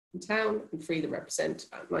in town and 3 that represent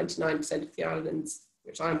about 99% of the islands,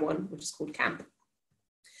 which I'm one, which is called Camp.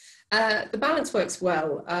 The balance works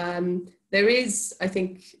well. There is, I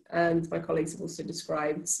think, and my colleagues have also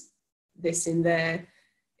described this in their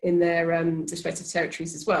respective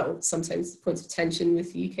territories as well, sometimes points of tension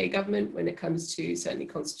with the UK government when it comes to certainly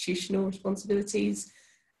constitutional responsibilities.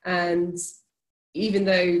 And even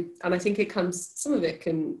though, and I think it comes, some of it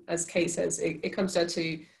can, as Kate says, it comes down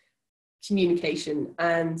to communication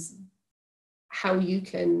and how you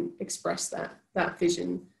can express that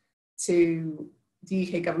vision to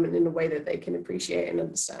the UK government in a way that they can appreciate and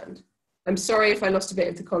understand. I'm sorry if I lost a bit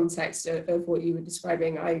of the context of what you were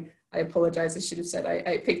describing. I apologise. I should have said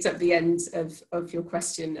I picked up the end of your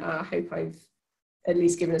question. I hope I've at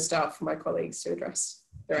least given a start for my colleagues to address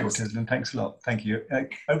the rest. Sure, Teslyn, thanks a lot. Thank you.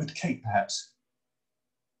 Over to Kate, perhaps.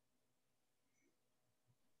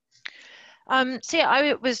 So yeah,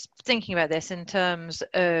 I was thinking about this in terms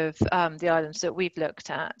of the islands that we've looked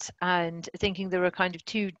at, and thinking there are kind of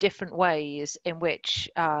 2 different ways in which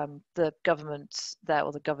the governments there,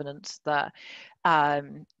 or the governance there,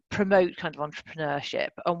 promote kind of entrepreneurship.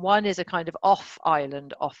 And one is a kind of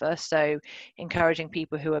off-island offer, so encouraging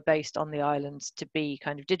people who are based on the islands to be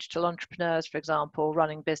kind of digital entrepreneurs, for example,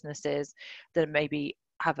 running businesses that maybe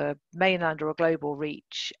have a mainland or a global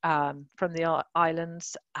reach from the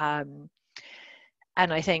islands.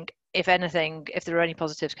 And I think, if anything, if there are any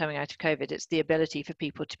positives coming out of COVID, it's the ability for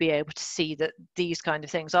people to be able to see that these kind of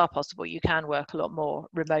things are possible. You can work a lot more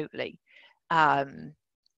remotely.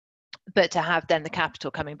 But to have then the capital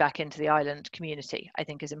coming back into the island community, I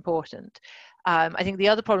think is important. I think the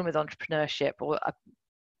other problem with entrepreneurship, or a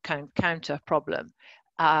kind of counter problem,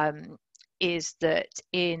 is that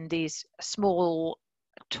in these small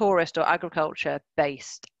tourist or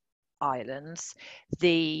agriculture-based islands,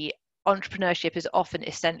 the entrepreneurship is often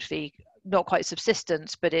essentially not quite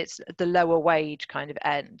subsistence, but it's the lower wage kind of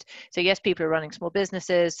end. So yes, people are running small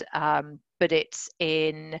businesses, but it's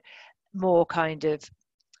in more kind of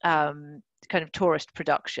tourist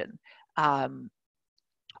production.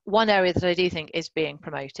 One area that I do think is being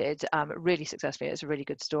promoted really successfully, it's a really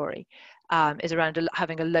good story, is around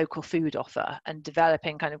having a local food offer and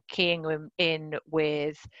developing, kind of keying in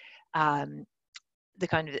with the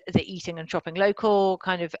kind of the eating and shopping local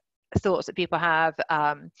kind of thoughts that people have.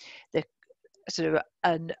 The sort of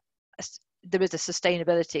there is a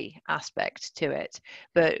sustainability aspect to it,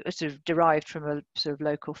 but sort of derived from a sort of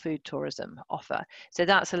local food tourism offer. So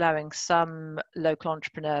that's allowing some local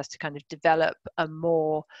entrepreneurs to kind of develop a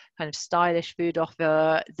more kind of stylish food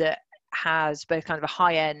offer that has both kind of a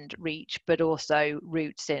high-end reach, but also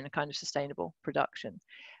roots in kind of sustainable production.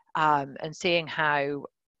 And seeing how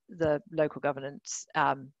the local governance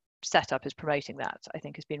setup is promoting that, I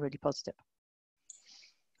think, has been really positive.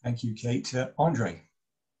 Thank you, Kate. André.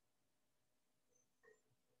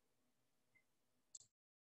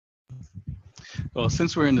 Well,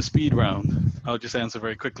 since we're in the speed round, I'll just answer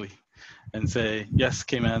very quickly and say, yes,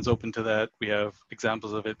 Cayman's open to that. We have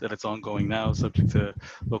examples of it that it's ongoing now, subject to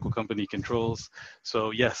local company controls.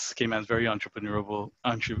 So yes, Cayman's very entrepreneurial,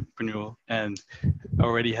 and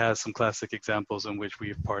already has some classic examples in which we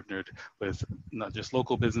have partnered with not just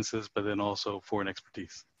local businesses, but then also foreign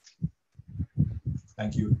expertise.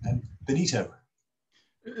 Thank you. And Benito.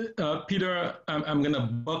 Peter, I'm going to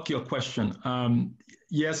buck your question.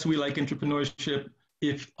 Yes, we like entrepreneurship.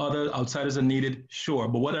 If other outsiders are needed, sure.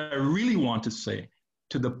 But what I really want to say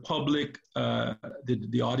to the public,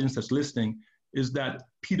 the audience that's listening, is that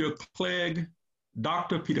Peter Clegg,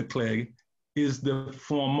 Dr. Peter Clegg, is the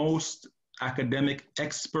foremost academic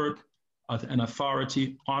expert and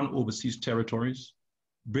authority on overseas territories,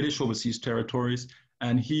 British overseas territories.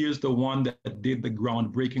 And he is the one that did the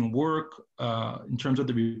groundbreaking work in terms of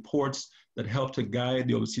the reports that helped to guide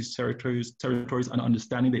the overseas territories on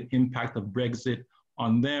understanding the impact of Brexit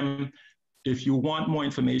on them. If you want more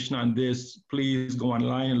information on this, please go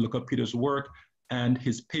online and look up Peter's work, and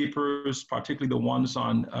his papers, particularly the ones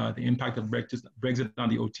on the impact of Brexit on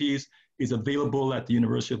the OTs, is available at the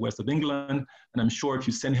University of West of England. And I'm sure if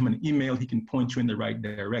you send him an email, he can point you in the right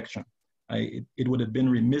direction. It would have been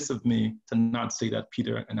remiss of me to not say that,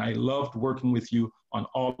 Peter, and I loved working with you on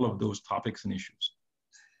all of those topics and issues.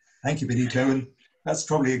 Thank you, Benito. And that's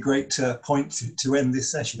probably a great point to end this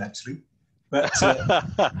session, actually. But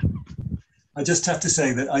I just have to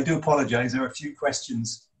say that I do apologise. There are a few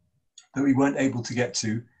questions that we weren't able to get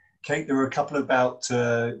to. Kate, there were a couple about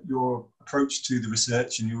your approach to the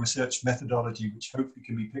research and your research methodology, which hopefully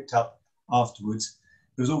can be picked up afterwards.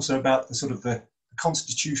 There was also about the sort of the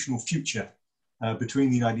constitutional future between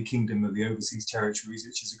the United Kingdom and the overseas territories,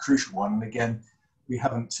 which is a crucial one. And again, we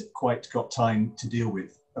haven't quite got time to deal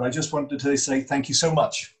with. But I just wanted to say thank you so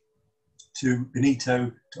much to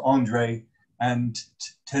Benito, to André, and to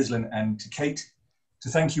Teslyn and to Kate, to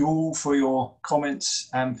thank you all for your comments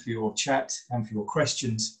and for your chat and for your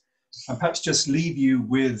questions. And perhaps just leave you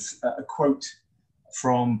with a quote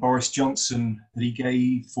from Boris Johnson that he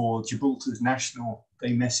gave for Gibraltar's National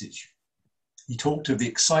Day message. He talked of the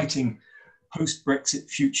exciting post-Brexit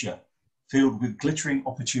future filled with glittering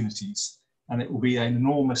opportunities, and it will be an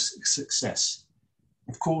enormous success.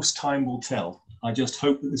 Of course, time will tell. I just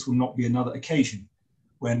hope that this will not be another occasion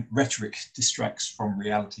when rhetoric distracts from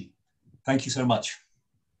reality. Thank you so much.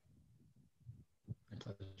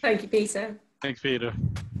 Thank you, Peter. Thanks, Peter.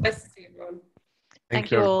 Nice to see everyone.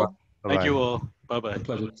 Thank you all. Thank you all. Bye-bye.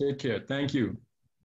 Pleasure. Take care. Thank you.